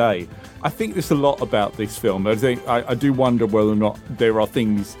it today. I think there's a lot about this film. I do wonder whether or not there are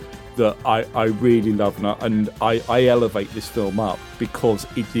things that I really love, and I elevate this film up because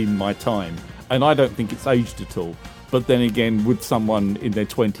it's in my time. And I don't think it's aged at all. But then again, would someone in their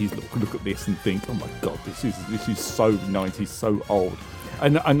 20s look at this and think, "Oh my God, this is so 90s, so old"?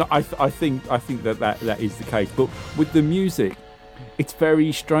 And I think that is the case. But with the music, it's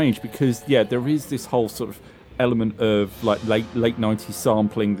very strange because there is this whole sort of element of like late 90s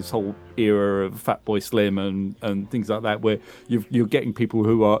sampling, this whole era of Fatboy Slim and things like that, where you're getting people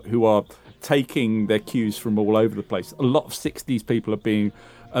who are taking their cues from all over the place. A lot of 60s people are being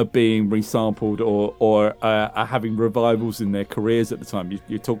resampled or are having revivals in their careers at the time.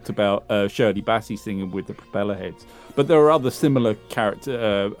 You talked about Shirley Bassey singing with the Propeller Heads, but there are other similar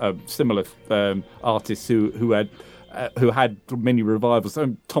artists who had many revivals.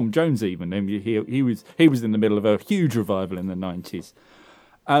 Tom Jones even, he was in the middle of a huge revival in the 90s.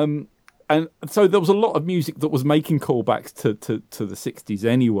 And so there was a lot of music that was making callbacks to the 60s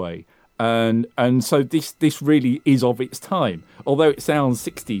anyway. And so this really is of its time. Although it sounds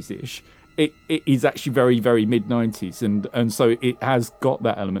 60s-ish, it is actually very, very mid-90s. And so it has got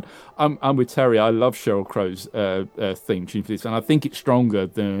that element. I'm with Terry. I love Sheryl Crow's theme tune for this, and I think it's stronger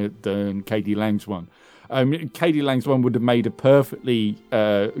than K.D. Lang's one. K.D. Lang's one would have made a perfectly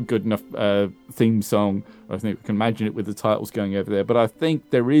good enough theme song. I think we can imagine it with the titles going over there. But I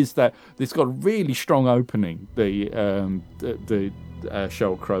think there is that. It's got a really strong opening. The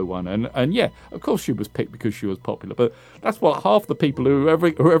Sheryl Crow one, and yeah, of course she was picked because she was popular. But that's what half the people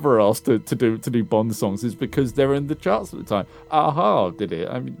whoever asked to do Bond songs is because they're in the charts at the time. Aha did it.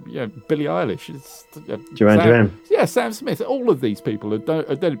 I mean, yeah, Billie Eilish, Duran. Yeah, Sam Smith. All of these people have done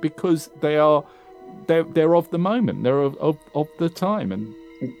it because they're of the moment. They're of the time. And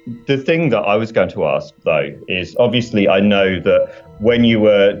the thing that I was going to ask, though, is obviously I know that when you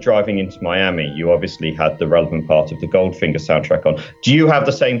were driving into Miami, you obviously had the relevant part of the Goldfinger soundtrack on. Do you have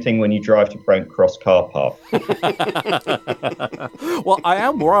the same thing when you drive to Brent Cross Car Park? Well, I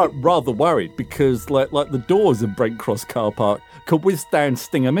am rather worried because like the doors of Brent Cross Car Park could withstand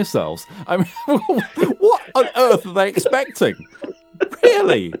Stinger missiles. I mean, what on earth are they expecting?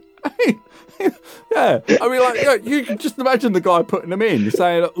 Really? I mean, yeah, I mean, like you can just imagine the guy putting them in,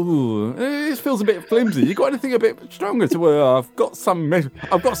 saying, "Ooh, this feels a bit flimsy. You got anything a bit stronger to wear? I've got some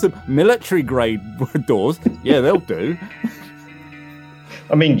military grade doors. Yeah, they'll do."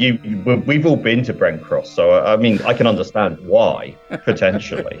 I mean, we've all been to Brent Cross, so I mean, I can understand why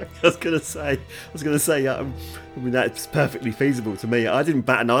potentially. I was gonna say, I mean, that's perfectly feasible to me. I didn't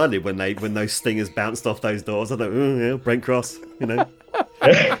bat an eyelid when those stingers bounced off those doors. I thought, oh yeah, Brent Cross, you know.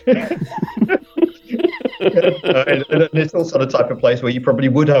 And it's also the type of place where you probably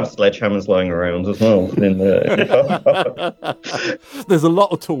would have sledgehammers lying around as well. There's a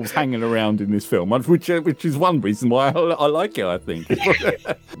lot of tools hanging around in this film, which is one reason why I like it. I think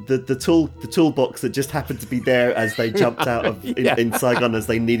the toolbox that just happened to be there as they jumped out of in Saigon as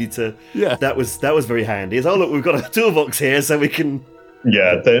they needed to. Yeah, that was very handy. It's look, we've got a toolbox here, so we can.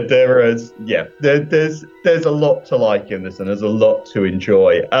 Yeah, there is. Yeah, there's a lot to like in this, and there's a lot to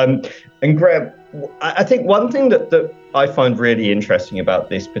enjoy. And Graham, I think one thing that I find really interesting about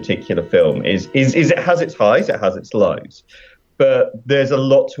this particular film is it has its highs, it has its lows, but there's a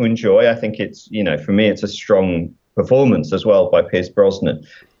lot to enjoy. I think it's, for me, it's a strong performance as well by Pierce Brosnan.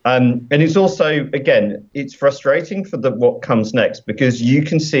 And it's also, again, it's frustrating for what comes next, because you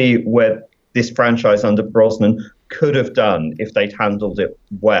can see where this franchise under Brosnan could have done if they'd handled it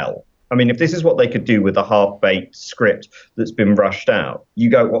well. I mean, if this is what they could do with a half-baked script that's been rushed out, you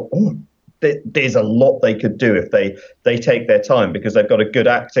go, well, there's a lot they could do if they take their time, because they've got a good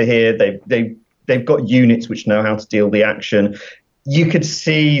actor here. They've got units which know how to deal the action. You could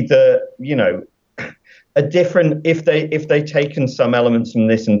see that, a different, if they'd taken some elements from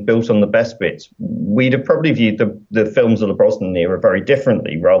this and built on the best bits, we'd have probably viewed the films of the Brosnan era very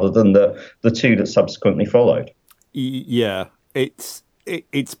differently, rather than the two that subsequently followed. Yeah, it's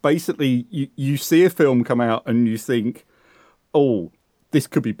basically you see a film come out and you think, oh, this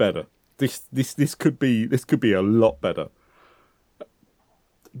could be better. This could be a lot better.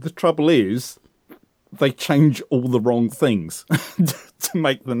 The trouble is, they change all the wrong things to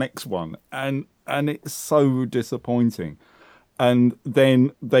make the next one, and it's so disappointing. And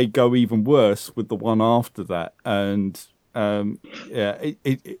then they go even worse with the one after that, and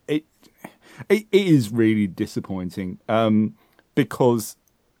it is really disappointing, because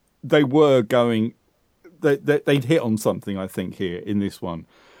they were going, they'd hit on something, I think, here in this one,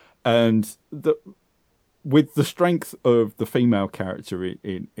 and with the strength of the female character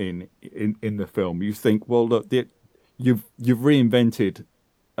in the film, you think, well, look, you've reinvented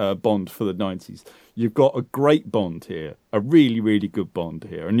Bond for the 90s. You've got a great Bond here, a really, really good Bond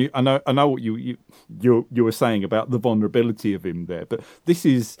here, and I know what you were saying about the vulnerability of him there, but this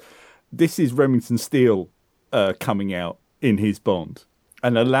is Remington Steele coming out in his Bond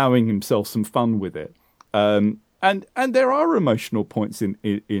and allowing himself some fun with it. And there are emotional points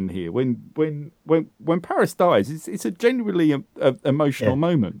in here. When Paris dies, it's a genuinely emotional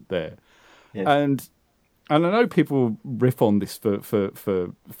moment there. Yeah. And I know people riff on this for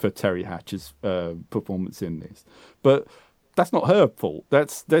Terry Hatcher's performance in this, but that's not her fault.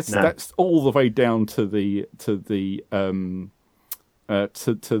 That's all the way down to the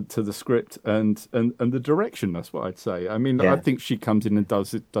script and the direction. That's what I'd say. I mean, I think she comes in and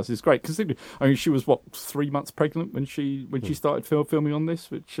does this great. Considering, I mean, she was 3 months pregnant when she started filming on this,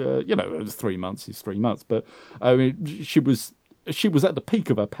 which it was 3 months is 3 months, but I mean, she was at the peak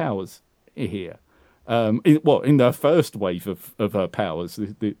of her powers here. In the first wave of her powers,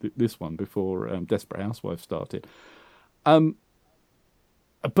 this one before Desperate Housewives started.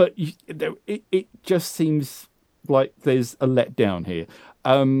 But it just seems like there's a letdown here.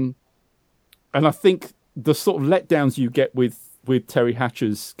 And I think the sort of letdowns you get with Terry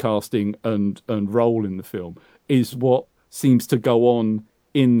Hatcher's casting and role in the film is what seems to go on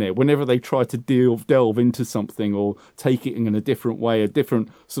in there. Whenever they try to delve into something or take it in a different way, a different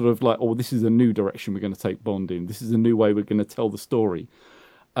sort of like, oh, this is a new direction we're going to take Bond in. This is a new way we're going to tell the story.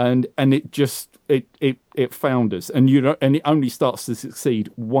 And it just it founders, and it only starts to succeed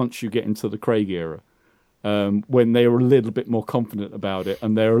once you get into the Craig era, when they're a little bit more confident about it,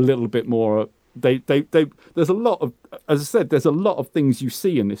 and they're a little bit more. They there's a lot of, as I said, there's a lot of things you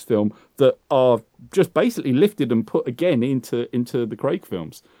see in this film that are just basically lifted and put again into the Craig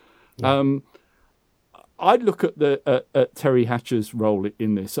films. Yeah. I look at Terry Hatcher's role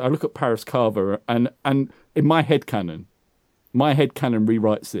in this. I look at Paris Carver, and in my headcanon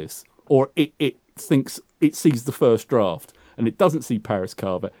rewrites this, or it thinks it sees the first draft, and it doesn't see Paris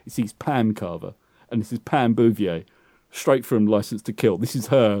Carver. It sees Pam Carver, and this is Pam Bouvier, straight from License to Kill. This is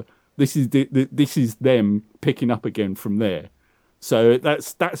her. This is them picking up again from there. So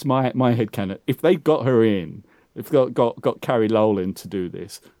that's my headcanon. If they got her in, if they got Carrie Lowell in to do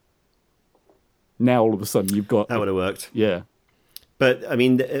this, now all of a sudden you've got... That would have worked. Yeah. But, I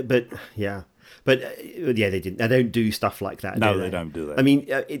mean, yeah. But, they didn't. They don't do stuff like that, No, they don't do that. I mean,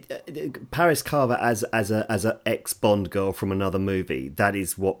 Paris Carver as a ex-Bond girl from another movie, that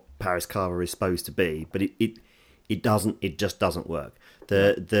is what Paris Carver is supposed to be. But it just doesn't work.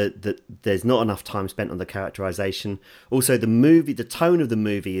 There's not enough time spent on the characterization. Also, the tone of the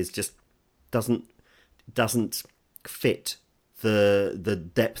movie is just doesn't fit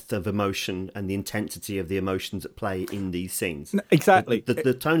the depth of emotion and the intensity of the emotions at play in these scenes. Exactly.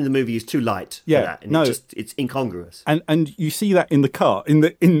 The tone of the movie is too light for that, and it's incongruous. And you see that in the car, in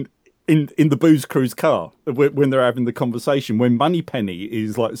the Booze Cruise car, when they're having the conversation, when Moneypenny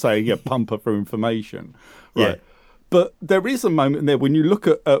is like saying, pump her for information. Right. Yeah. But there is a moment there when you look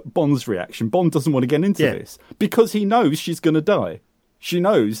at Bond's reaction. Bond doesn't want to get into this because he knows she's going to die. She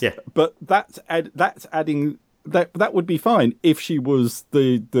knows. Yeah. But that's adding that would be fine if she was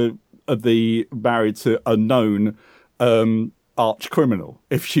the married to a known arch criminal.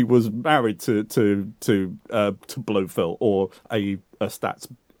 If she was married to Blofeld or a Stats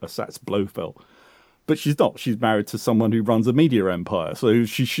Blofeld. But she's not. She's married to someone who runs a media empire, so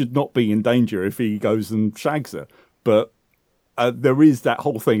she should not be in danger if he goes and shags her. But there is that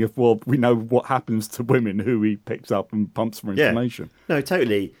whole thing of, well, we know what happens to women who he picks up and pumps for information. No,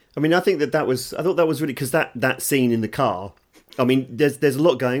 totally. I mean, I thought that was really, because that scene in the car. I mean, there's a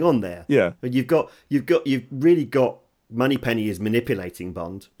lot going on there. Yeah. But you've really got Moneypenny is manipulating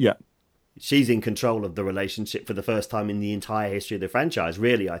Bond. Yeah. She's in control of the relationship for the first time in the entire history of the franchise.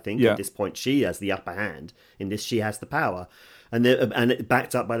 Really, I think at this point she has the upper hand. In this, she has the power, and it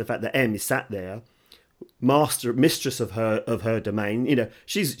backed up by the fact that M is sat there, mistress of her domain. You know,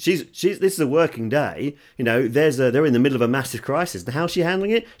 she's this is a working day. You know, they're in the middle of a massive crisis. And how's she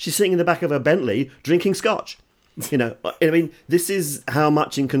handling it? She's sitting in the back of her Bentley drinking scotch. You know, I mean, this is how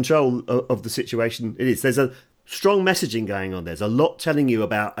much in control of the situation it is. There's a strong messaging going on. There's a lot telling you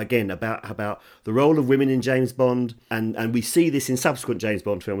about the role of women in James Bond, and we see this in subsequent James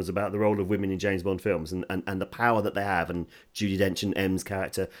Bond films about the role of women in James Bond films and the power that they have, and Judi Dench and M's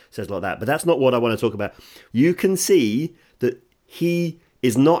character says a lot of that. But that's not what I want to talk about. You can see that he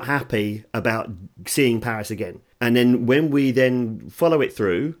is not happy about seeing Paris again. And then when we then follow it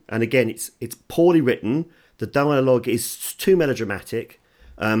through, and again, it's poorly written, the dialogue is too melodramatic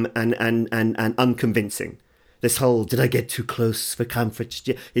and unconvincing. This whole, did I get too close for comfort?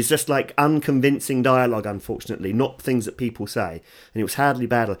 It's just like unconvincing dialogue, unfortunately, not things that people say. And it was hardly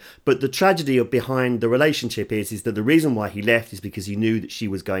bad. But the tragedy behind the relationship is that the reason why he left is because he knew that she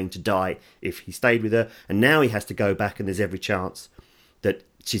was going to die if he stayed with her. And now he has to go back, and there's every chance that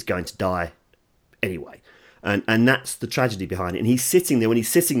she's going to die anyway. And that's the tragedy behind it. And he's sitting there, when he's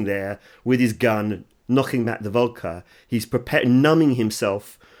sitting there with his gun, knocking back the vodka, he's numbing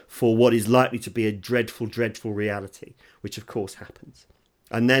himself for what is likely to be a dreadful, dreadful reality, which of course happens.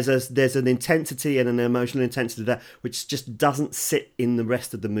 And there's an intensity and an emotional intensity to that which just doesn't sit in the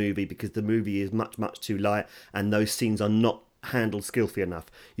rest of the movie, because the movie is much, much too light and those scenes are not handled skillfully enough.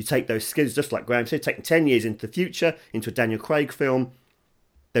 You take those skills, just like Graham said, taking 10 years into the future, into a Daniel Craig film,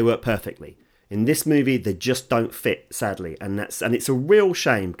 they work perfectly. In this movie, they just don't fit, sadly, and it's a real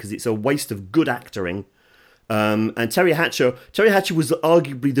shame, because it's a waste of good acting. And Terry Hatcher was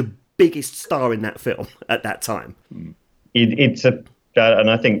arguably the biggest star in that film at that time. And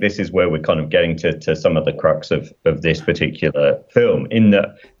I think this is where we're kind of getting to some of the crux of this particular film, in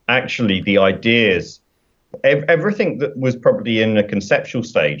that actually the ideas, everything that was probably in a conceptual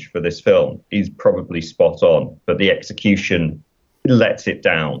stage for this film is probably spot on, but the execution lets it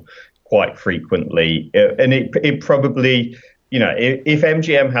down quite frequently. And it probably, if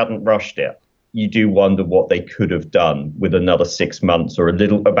MGM hadn't rushed it, you do wonder what they could have done with another 6 months or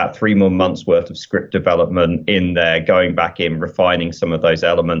about 3 more months worth of script development in there, going back in, refining some of those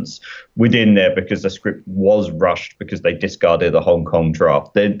elements within there, because the script was rushed because they discarded the Hong Kong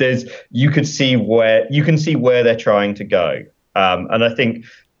draft. You can see where they're trying to go. And I think,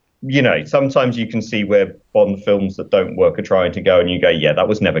 sometimes you can see where Bond films that don't work are trying to go, and you go, yeah, that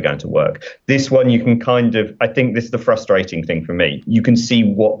was never going to work. This one, you can I think this is the frustrating thing for me. You can see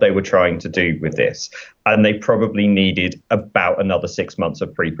what they were trying to do with this, and they probably needed about another 6 months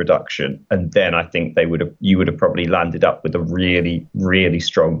of pre-production. And then I think you would have probably landed up with a really, really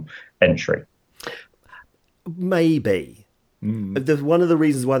strong entry. Maybe. One of the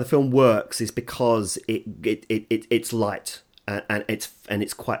reasons why the film works is because it's light. And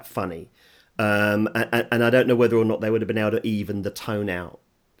it's quite funny, and I don't know whether or not they would have been able to even the tone out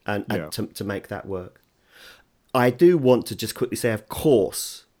and to make that work. I do want to just quickly say, of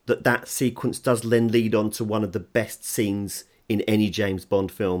course, that sequence does then lead on to one of the best scenes in any James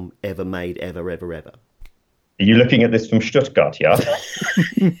Bond film ever made, ever. Are you looking at this from Stuttgart, yeah?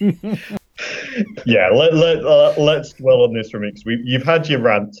 Yeah, let's dwell on this for a minute. You've had your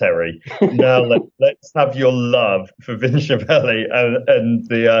rant, Terry. Now let's have your love for Vince Chiavelli and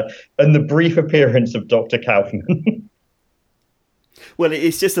the brief appearance of Dr. Kaufman. Well,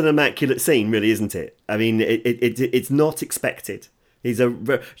 it's just an immaculate scene, really, isn't it? I mean, it's not expected.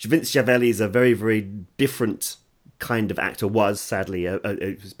 Vince Chiavelli is a very, very different kind of actor. Was sadly,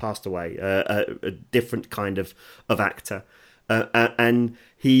 he's passed away. A different kind of actor, and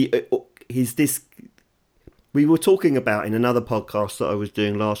he's this. We were talking about in another podcast that I was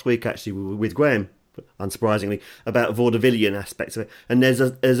doing last week, actually, with Graham, unsurprisingly, about vaudevillian aspects of it. And there's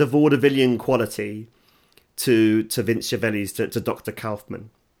a vaudevillian quality to Vince Chiavelli's to Dr. Kaufman,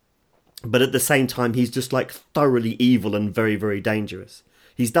 but at the same time, he's just like thoroughly evil and very, very dangerous.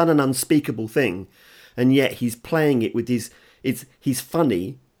 He's done an unspeakable thing, and yet he's playing it with he's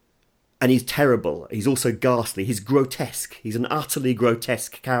funny. And he's terrible. He's also ghastly. He's grotesque. He's an utterly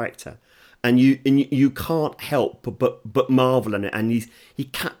grotesque character, and you can't help but marvel at it. And he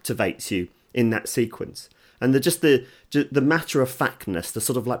captivates you in that sequence. And the matter of factness, the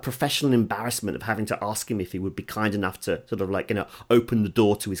sort of like professional embarrassment of having to ask him if he would be kind enough to sort of like open the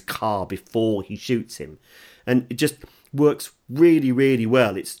door to his car before he shoots him, and it just works really, really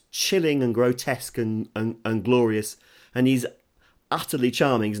well. It's chilling and grotesque and glorious, and he's utterly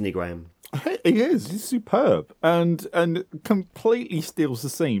charming, isn't he, Graham? He is. He's superb and completely steals the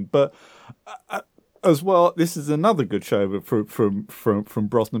scene. But as well, this is another good show from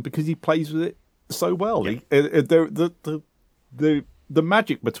Brosnan, because he plays with it so well. Yeah. The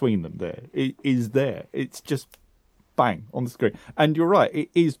magic between them there is there. It's just bang on the screen. And you're right.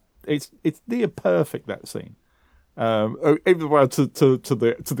 It's near perfect, that scene. Even to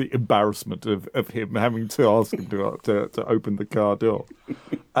the embarrassment of him having to ask him to open the car door,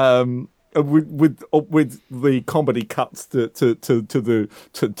 with the comedy cuts to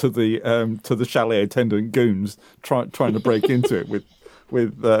the chalet attendant goons trying to break into it with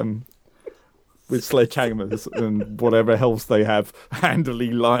sledgehammers and whatever else they have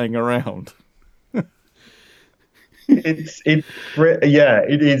handily lying around. It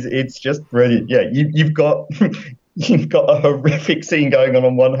is. It's just brilliant. Yeah, you've got a horrific scene going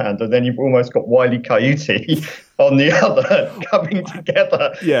on one hand, and then you've almost got Wile E. Coyote on the other, coming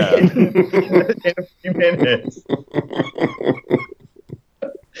together in a few minutes.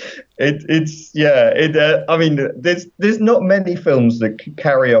 I mean, there's not many films that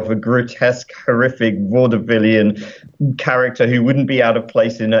carry off a grotesque, horrific, vaudevillian character who wouldn't be out of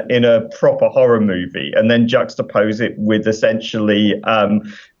place in a proper horror movie, and then juxtapose it with essentially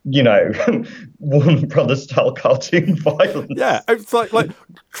Warner Brothers style cartoon violence. Yeah, it's like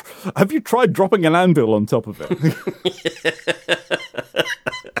have you tried dropping an anvil on top of it?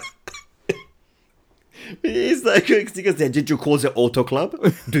 It It's like, he goes, did you call the auto club?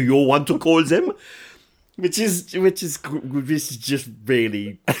 Do you want to call them? Which is just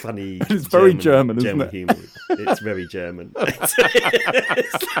really funny. It's very German, isn't it? Humor. It's very German.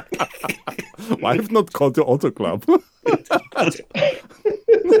 I have not called the auto club.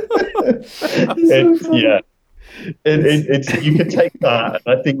 It's you can take that,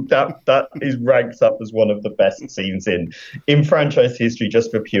 and I think that is ranks up as one of the best scenes in franchise history,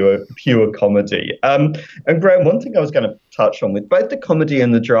 just for pure comedy. And Graham, one thing I was going to touch on with both the comedy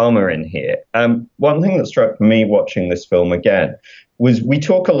and the drama in here. One thing that struck me watching this film again was we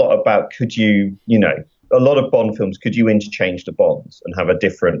talk a lot about a lot of Bond films, could you interchange the Bonds and have a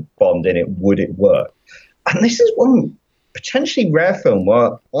different Bond in it? Would it work? And this is one potentially rare film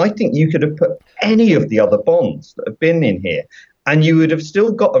where I think you could have put any of the other Bonds that have been in here and you would have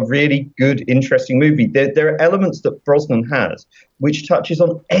still got a really good, interesting movie. There are elements that Brosnan has which touches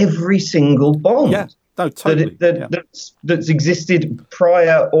on every single Bond. Yeah. No, totally. That's existed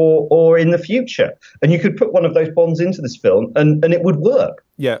prior or in the future. And you could put one of those Bonds into this film and it would work.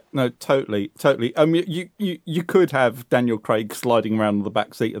 Yeah, no, totally. I mean, you could have Daniel Craig sliding around on the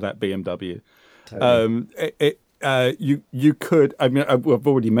back seat of that BMW. Totally. You could. I mean, I've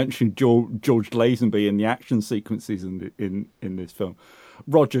already mentioned George Lazenby in the action sequences in this film.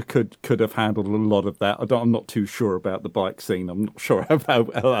 Roger could have handled a lot of that. I'm not too sure about the bike scene. I'm not sure how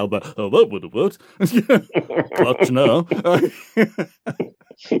that would have worked. But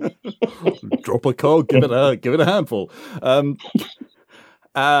drop a car, give it a handful.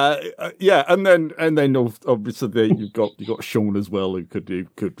 And then obviously you've got Sean as well, who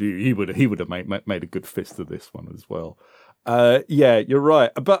he would have made a good fist of this one as well. You're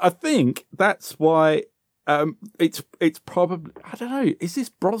right, but I think that's why it's probably, I don't know, is this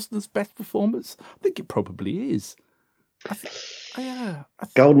Brosnan's best performance? I think it probably is.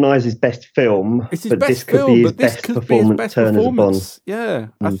 GoldenEye's his best film, it's his but best this could film, be his but this best could be his performance best turn as a performance. Bond. Yeah,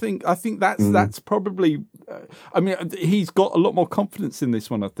 I think that's probably. I mean, he's got a lot more confidence in this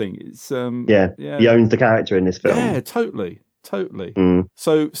one. I think it's. He owns the character in this film. Yeah, totally.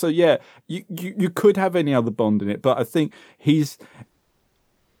 So yeah, you could have any other Bond in it, but I think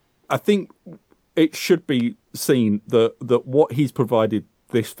it should be seen that what he's provided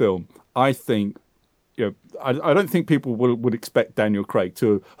this film, I think. I don't think people would expect Daniel Craig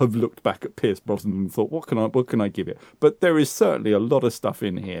to have looked back at Pierce Brosnan and thought, what can I give it? But there is certainly a lot of stuff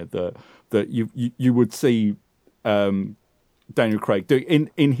in here that you would see Daniel Craig doing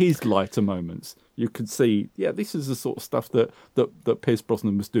in his lighter moments. You could see, this is the sort of stuff that Pierce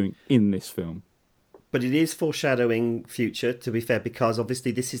Brosnan was doing in this film. But it is foreshadowing future, to be fair, because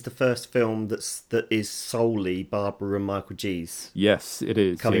obviously this is the first film that is solely Barbara and Michael G's. Yes, it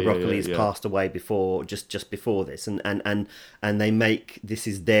is. Cully Broccoli's passed away before, just before this, and they make this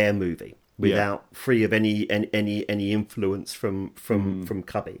is their movie without free of any influence from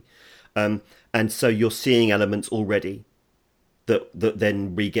Cubby, and so you're seeing elements already that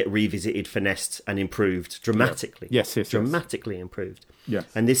then get revisited, finessed, and improved dramatically. Yes, dramatically improved. Yes,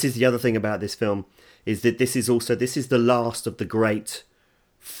 and this is the other thing about this film. Is that this is the last of the great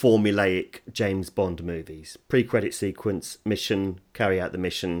formulaic James Bond movies. Pre-credit sequence, mission, carry out the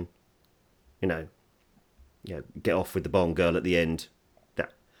mission, get off with the Bond girl at the end.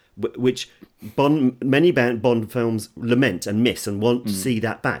 That, which many Bond films lament and miss and want to see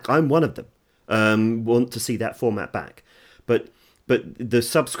that back. I'm one of them. Want to see that format back. But the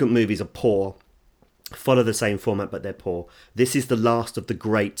subsequent movies are poor. Follow the same format, but they're poor. This is the last of the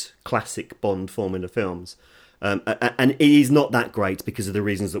great classic Bond formula films, and it is not that great because of the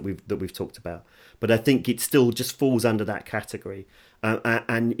reasons that we've talked about. But I think it still just falls under that category, and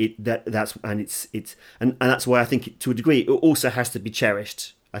that's why I think to a degree it also has to be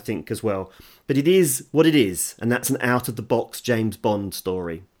cherished. I think as well, but it is what it is, and that's an out of the box James Bond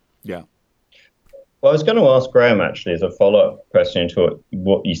story. Yeah. Well, I was going to ask Graham, actually, as a follow-up question to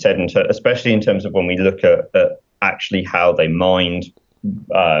what you said, especially in terms of when we look at actually how they mined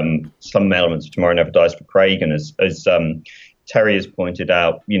some elements of Tomorrow Never Dies for Craig. And as Terry has pointed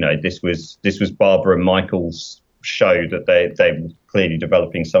out, this was Barbara and Michael's show that they were clearly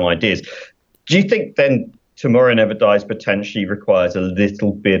developing some ideas. Do you think then Tomorrow Never Dies potentially requires a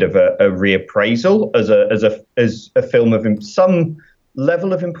little bit of a reappraisal as a film of some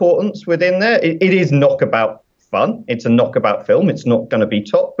level of importance within there? It is knockabout fun. It's a knockabout film. It's not going to be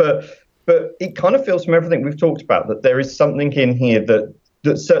top, but it kind of feels from everything we've talked about that there is something in here that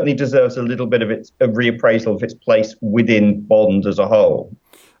certainly deserves a little bit of a reappraisal of its place within Bond as a whole.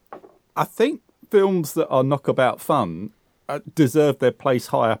 I think films that are knockabout fun deserve their place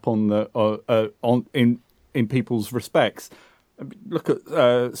high up on in people's respects. Look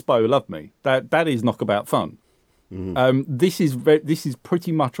at Spy Who Loved Me. That is knockabout fun. This is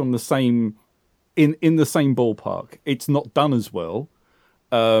pretty much on the same in the same ballpark. It's not done as well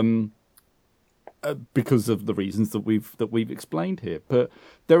because of the reasons that we've explained here. But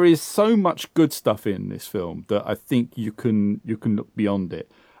there is so much good stuff in this film that I think you can look beyond it.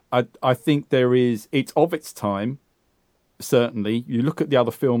 I think it's of its time. Certainly, you look at the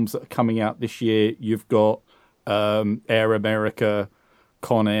other films that are coming out this year. You've got Air America,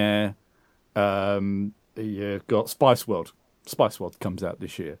 Con Air. You've got Spice World. Spice World comes out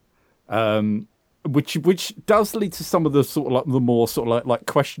this year, which does lead to some of the sort of like the more sort of like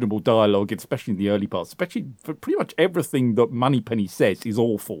questionable dialogue, especially in the early parts. Especially for pretty much everything that Moneypenny says is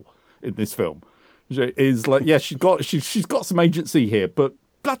awful in this film. Is like, yeah, she's got some agency here, but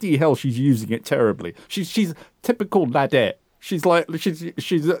bloody hell, she's using it terribly. She's typical ladette. She's like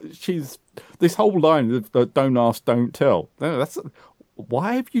she's this whole line of "don't ask, don't tell." That's.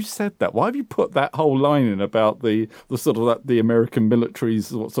 Why have you said that? Why have you put that whole line in about the sort of the American military's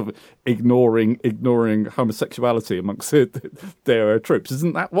sort of ignoring homosexuality amongst their troops?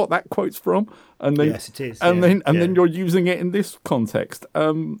 Isn't that what that quote's from? And then, yes, it is. And then you're using it in this context.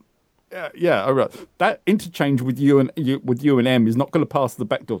 Yeah, all right. That interchange with you and M is not going to pass the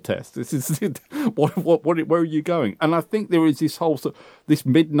backdoor test. This is where are you going? And I think there is this whole this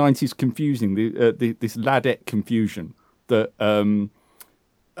mid-90s confusing this ladette confusion that.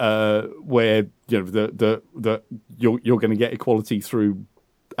 Where you're going to get equality through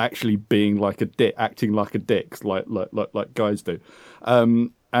actually being like a dick, acting like a dick, like guys do,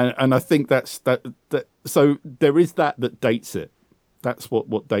 and I think that's that. So there is that dates it. That's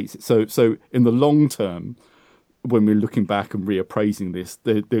what dates it. So in the long term, when we're looking back and reappraising this,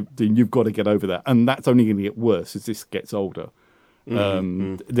 then you've got to get over that, and that's only going to get worse as this gets older. That's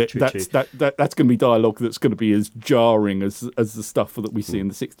going to be dialogue that's going to be as jarring as the stuff that we see in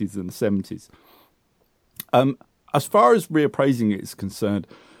the 60s and the 70s. As far as reappraising it is concerned,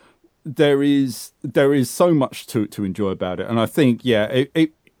 there is so much to enjoy about it, and I think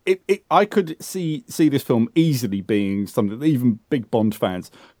I could see this film easily being something that even big Bond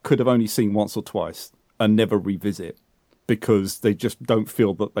fans could have only seen once or twice and never revisit, because they just don't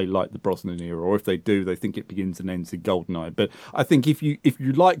feel that they like the Brosnan era, or if they do, they think it begins and ends in GoldenEye. But I think if you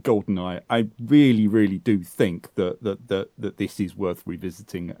like GoldenEye, I really, really do think that this is worth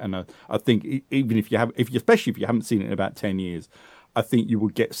revisiting. And I think even especially if you haven't seen it in about 10 years, I think you will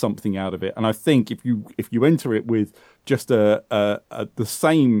get something out of it. And I think if you enter it with just the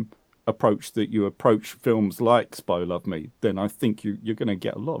same approach that you approach films like Spy Who Loved Me, then I think you're going to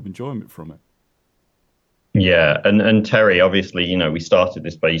get a lot of enjoyment from it. Yeah, and Terry, obviously, we started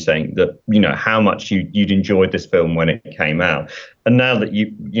this by you saying that, how much you'd enjoyed this film when it came out. And now that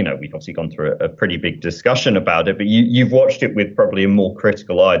we've obviously gone through a pretty big discussion about it, but you've watched it with probably a more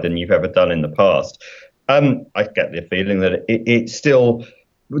critical eye than you've ever done in the past. I get the feeling that it still,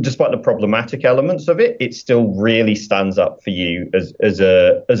 despite the problematic elements of it, it still really stands up for you as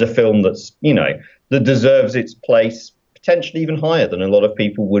a film that's, that deserves its place, potentially even higher than a lot of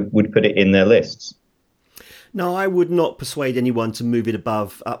people would put it in their lists. No, I would not persuade anyone to move it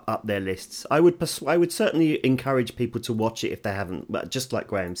above up their lists. I would certainly encourage people to watch it if they haven't. But just like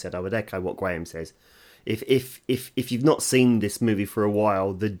Graham said, I would echo what Graham says. If you've not seen this movie for a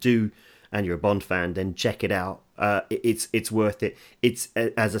while, and you're a Bond fan, then check it out. It's worth it. It's,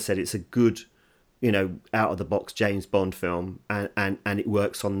 as I said, it's a good, out of the box James Bond film, and it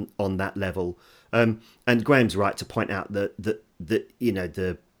works on that level. And Graham's right to point out that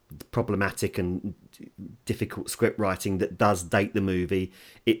the problematic and difficult script writing that does date the movie.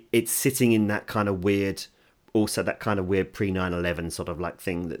 It's sitting in that kind of weird, also that kind of weird pre-9/11 sort of like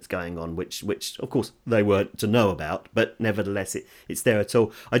thing that's going on, which of course they weren't to know about, but nevertheless it's there at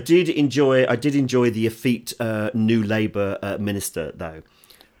all. I did enjoy the effete New Labour minister though.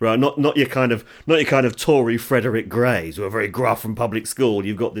 Right, not your kind of Tory Frederick Greys who are very gruff from public school.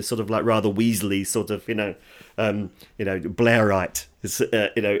 You've got this sort of like rather Weasley sort of Blairite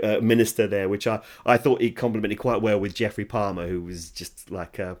minister there, which I thought he complemented quite well with Geoffrey Palmer, who was just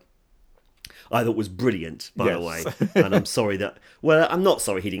like I thought was brilliant, by the way. And I'm sorry I'm not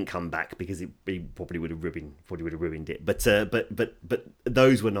sorry he didn't come back, because he probably would have ruined it. But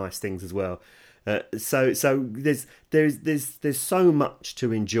those were nice things as well. So there's so much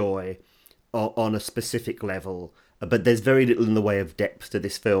to enjoy on a specific level, but there's very little in the way of depth to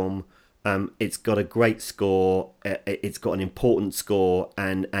this film. It's got a great score, it's got an important score,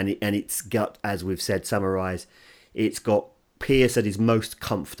 and it's got, as we've said, summarise, it's got Pierce at his most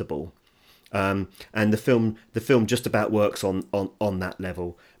comfortable. And the film just about works on that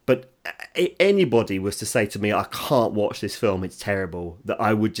level. But anybody was to say to me, I can't watch this film, it's terrible, that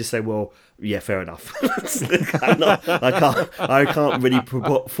I would just say, well, yeah, fair enough. I can't really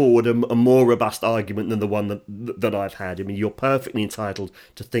put forward a more robust argument than the one that I've had. I mean, you're perfectly entitled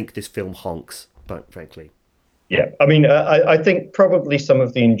to think this film honks, but frankly. Yeah, I mean, I think probably some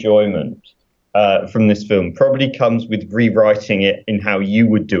of the enjoyment from this film probably comes with rewriting it in how you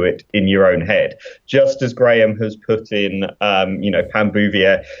would do it in your own head, just as Graham has put in, Pam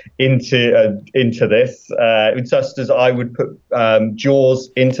Bouvier into this, just as I would put Jaws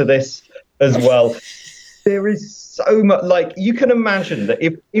into this as well. There is so much, like, you can imagine that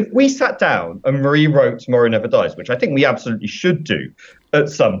if we sat down and rewrote Tomorrow Never Dies, which I think we absolutely should do at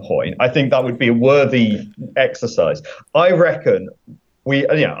some point, I think that would be a worthy exercise. I reckon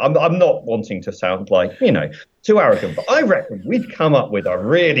I'm not wanting to sound like, too arrogant, but I reckon we'd come up with a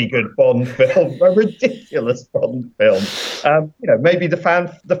really good Bond film, a ridiculous Bond film. Maybe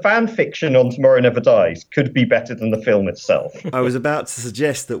the fan fiction on Tomorrow Never Dies could be better than the film itself. I was about to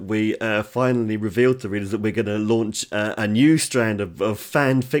suggest that we finally revealed to readers that we're going to launch a new strand of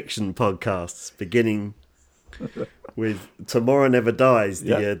fan fiction podcasts, beginning with Tomorrow Never Dies,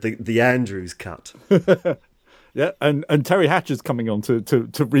 the Andrews cut. Yeah, and Terry Hatcher's coming on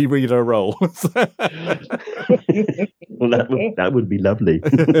to reread her role. Well, that would be lovely.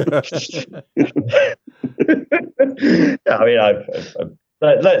 I mean,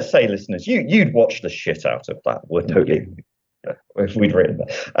 let's say, listeners, you'd watch the shit out of that, wouldn't you? If we'd written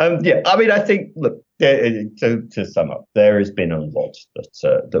that. I mean, I think, look, to sum up, there has been a lot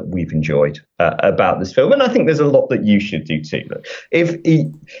that we've enjoyed about this film, and I think there's a lot that you should do too. Look,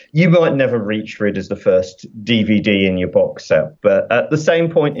 you might never reach for it as the first DVD in your box set, but at the same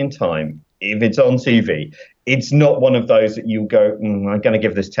point in time, if it's on TV, it's not one of those that you'll go, I'm going to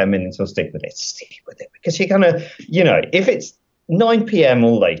give this 10 minutes, I'll stick with it. Stick with it, because you're going to, if it's 9 p.m.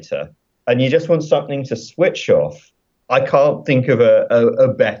 or later, and you just want something to switch off, I can't think of a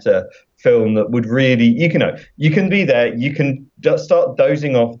better film that would really, you can be there, you can just start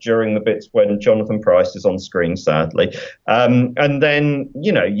dozing off during the bits when Jonathan Pryce is on screen, sadly. And then,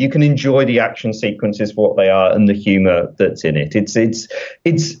 you can enjoy the action sequences for what they are and the humor that's in it. It's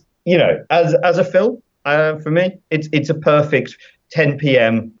as a film, for me, it's a perfect 10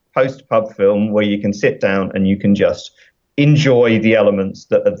 p.m. post-pub film where you can sit down and you can just enjoy the elements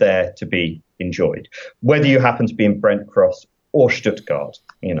that are there to be enjoyed, whether you happen to be in Brent Cross or Stuttgart.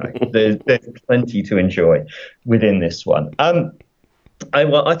 There's plenty to enjoy within this one.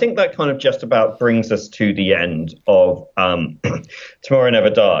 I think that kind of just about brings us to the end of Tomorrow Never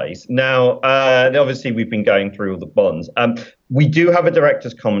Dies. Now, obviously, we've been going through all the Bonds. We do have a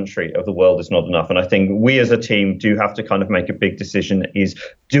director's commentary of The World Is Not Enough, and I think we as a team do have to kind of make a big decision, is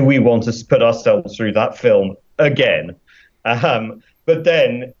do we want to put ourselves through that film again? But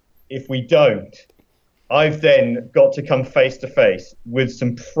then, if we don't, I've then got to come face to face with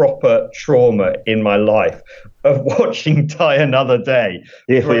some proper trauma in my life of watching Die Another Day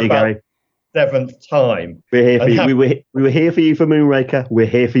for you, Gary. 7th time. We're here for you. We were here for you for Moonraker. We're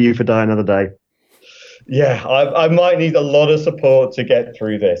here for you for Die Another Day. Yeah, I might need a lot of support to get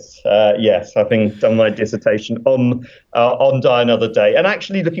through this. Yes, having done my dissertation on Die Another Day. And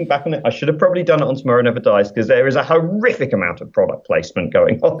actually, looking back on it, I should have probably done it on Tomorrow Never Dies, because there is a horrific amount of product placement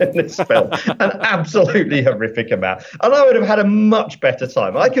going on in this film. An absolutely horrific amount. And I would have had a much better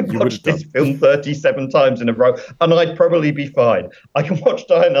time. I could watch this film 37 times in a row, and I'd probably be fine. I can watch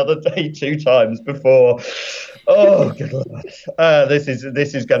Die Another Day 2 times before... Oh, good Lord. This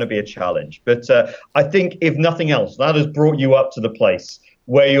is going to be a challenge. But I think, if nothing else, that has brought you up to the place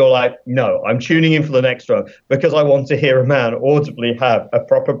where you're like, no, I'm tuning in for the next one because I want to hear a man audibly have a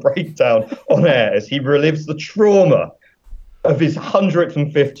proper breakdown on air as he relives the trauma of his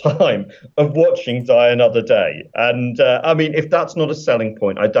 105th time of watching Die Another Day. And I mean, if that's not a selling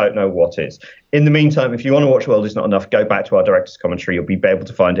point, I don't know what is. In the meantime, if you want to watch World Is Not Enough, go back to our director's commentary. You'll be able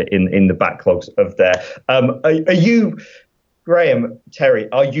to find it in the backlogs of there. Are you, Graham,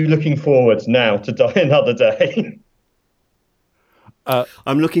 Terry, are you looking forward now to Die Another Day?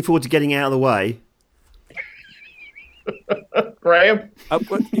 I'm looking forward to getting out of the way. Graham?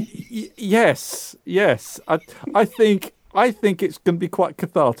 Yes. I think it's going to be quite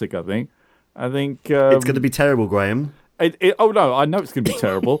cathartic. I think it's going to be terrible, Graham. Oh no, I know it's going to be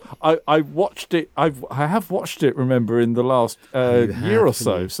terrible. I watched it. I have watched it. Remember, in the last year or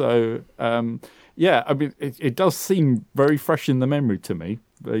so. So yeah, I mean, it does seem very fresh in the memory to me,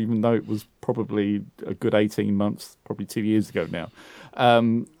 even though it was probably a good 18 months, probably 2 years ago now.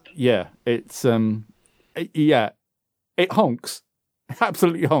 Yeah, it's it honks.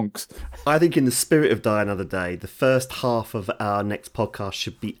 Absolutely honks. I think in the spirit of Die Another Day, the first half of our next podcast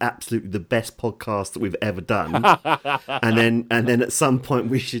should be absolutely the best podcast that we've ever done. and then at some point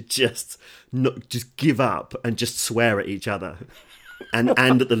we should just give up and just swear at each other and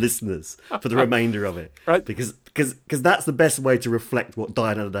at the listeners for the remainder of it. Right. Because that's the best way to reflect what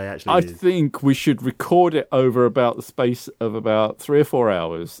Die Another Day actually is. I think we should record it over about the space of about 3 or 4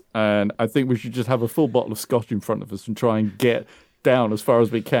 hours, and I think we should just have a full bottle of scotch in front of us and try and get down as far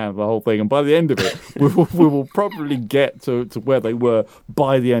as we can the whole thing. And by the end of it, we will probably get to where they were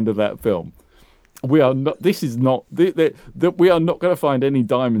by the end of that film. We are not. This is not. We are not going to find any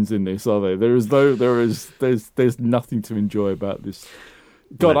diamonds in this, are there? There's nothing to enjoy about this.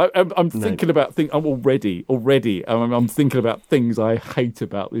 God, no. I'm thinking about things. I'm already. I'm thinking about things I hate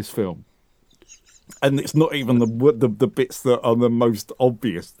about this film, and it's not even the bits that are the most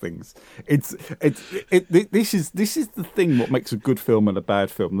obvious things. This is the thing. What makes a good film and a bad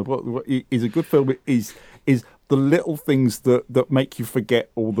film? What is a good film is the little things that make you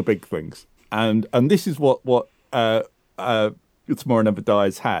forget all the big things. And this is what Tomorrow Never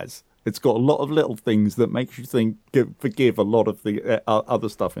Dies has. It's got a lot of little things that makes you forgive a lot of the other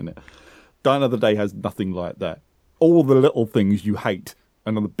stuff in it. Die Another Day has nothing like that. All the little things you hate,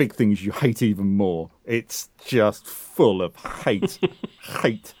 and the big things you hate even more. It's just full of hate,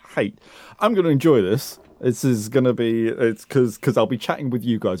 hate. I'm going to enjoy this. This is going to be because I'll be chatting with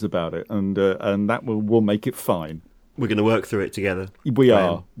you guys about it, and that will make it fine. We're going to work through it together. We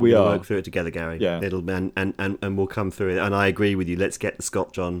are. Work through it together, Gary. Yeah. It'll and we'll come through it. And I agree with you. Let's get the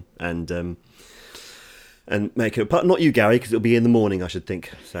scotch on and make it. But not you, Gary, because it'll be in the morning, I should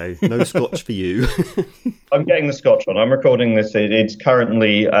think. So no scotch for you. I'm getting the scotch on. I'm recording this. It's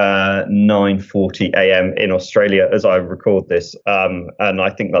currently 9:40 a.m. in Australia as I record this, and I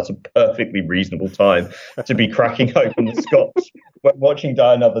think that's a perfectly reasonable time to be cracking open the scotch when watching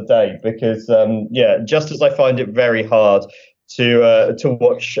Die Another Day. Because just as I find it very hard to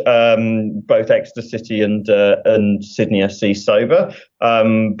watch both Exeter City and Sydney FC sober,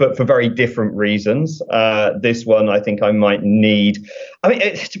 but for very different reasons. This one, I think I might need. I mean,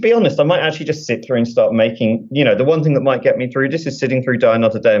 to be honest, I might actually just sit through and start making. The one thing that might get me through this is sitting through Die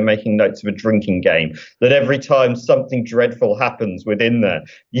Another Day and making notes of a drinking game. That every time something dreadful happens within there,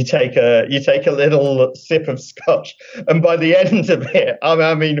 you take a little sip of scotch, and by the end of it,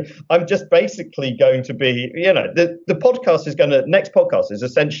 I mean, I'm just basically going to be. The podcast is next podcast is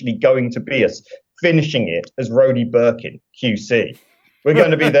essentially going to be us finishing it as Rhodey Birkin QC. We're going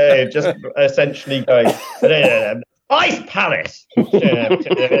to be there just essentially going Ice Palace.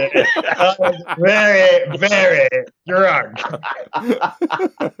 Very, very drunk. I'm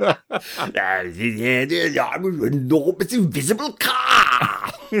an enormous invisible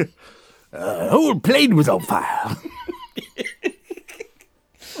car. The whole plane was on fire.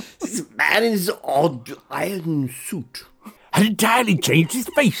 This man in his odd iron suit had entirely changed his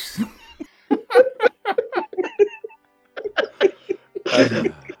face.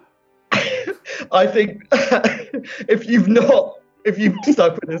 I think if you've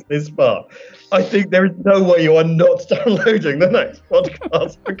stuck with us this far, I think there is no way you are not downloading the next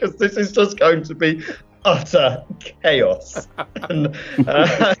podcast, because this is just going to be utter chaos, and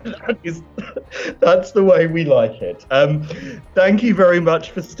that's the way we like it. Thank you very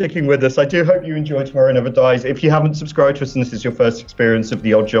much for sticking with us. I do hope you enjoy Tomorrow Never Dies. If you haven't subscribed to us and this is your first experience of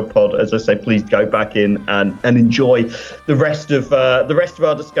the Odd Job Pod, as I say, please go back in and enjoy the rest of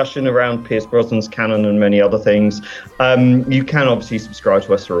our discussion around Pierce Brosnan's canon and many other things. You can obviously subscribe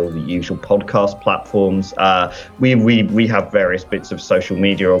to us through all the usual podcast platforms. We have various bits of social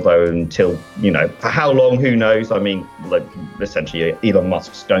media, although until for how long, who knows? I mean, essentially, Elon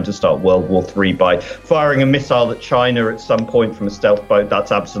Musk's going to start World War III by firing a missile at China at some point from a stealth boat.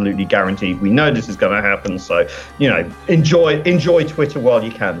 That's absolutely guaranteed. We know this is going to happen. So, enjoy Twitter while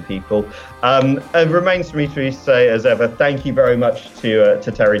you can, people. It remains for me to say, as ever, thank you very much to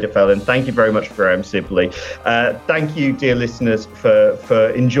Terry DeFellin. Thank you very much for Graham Sibley. Thank you, dear listeners,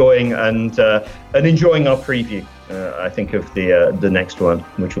 for enjoying and enjoying our preview. I think of the next one,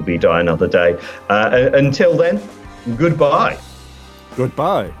 which will be Die Another Day. Until then, goodbye.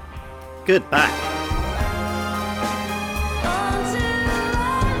 Goodbye. Goodbye.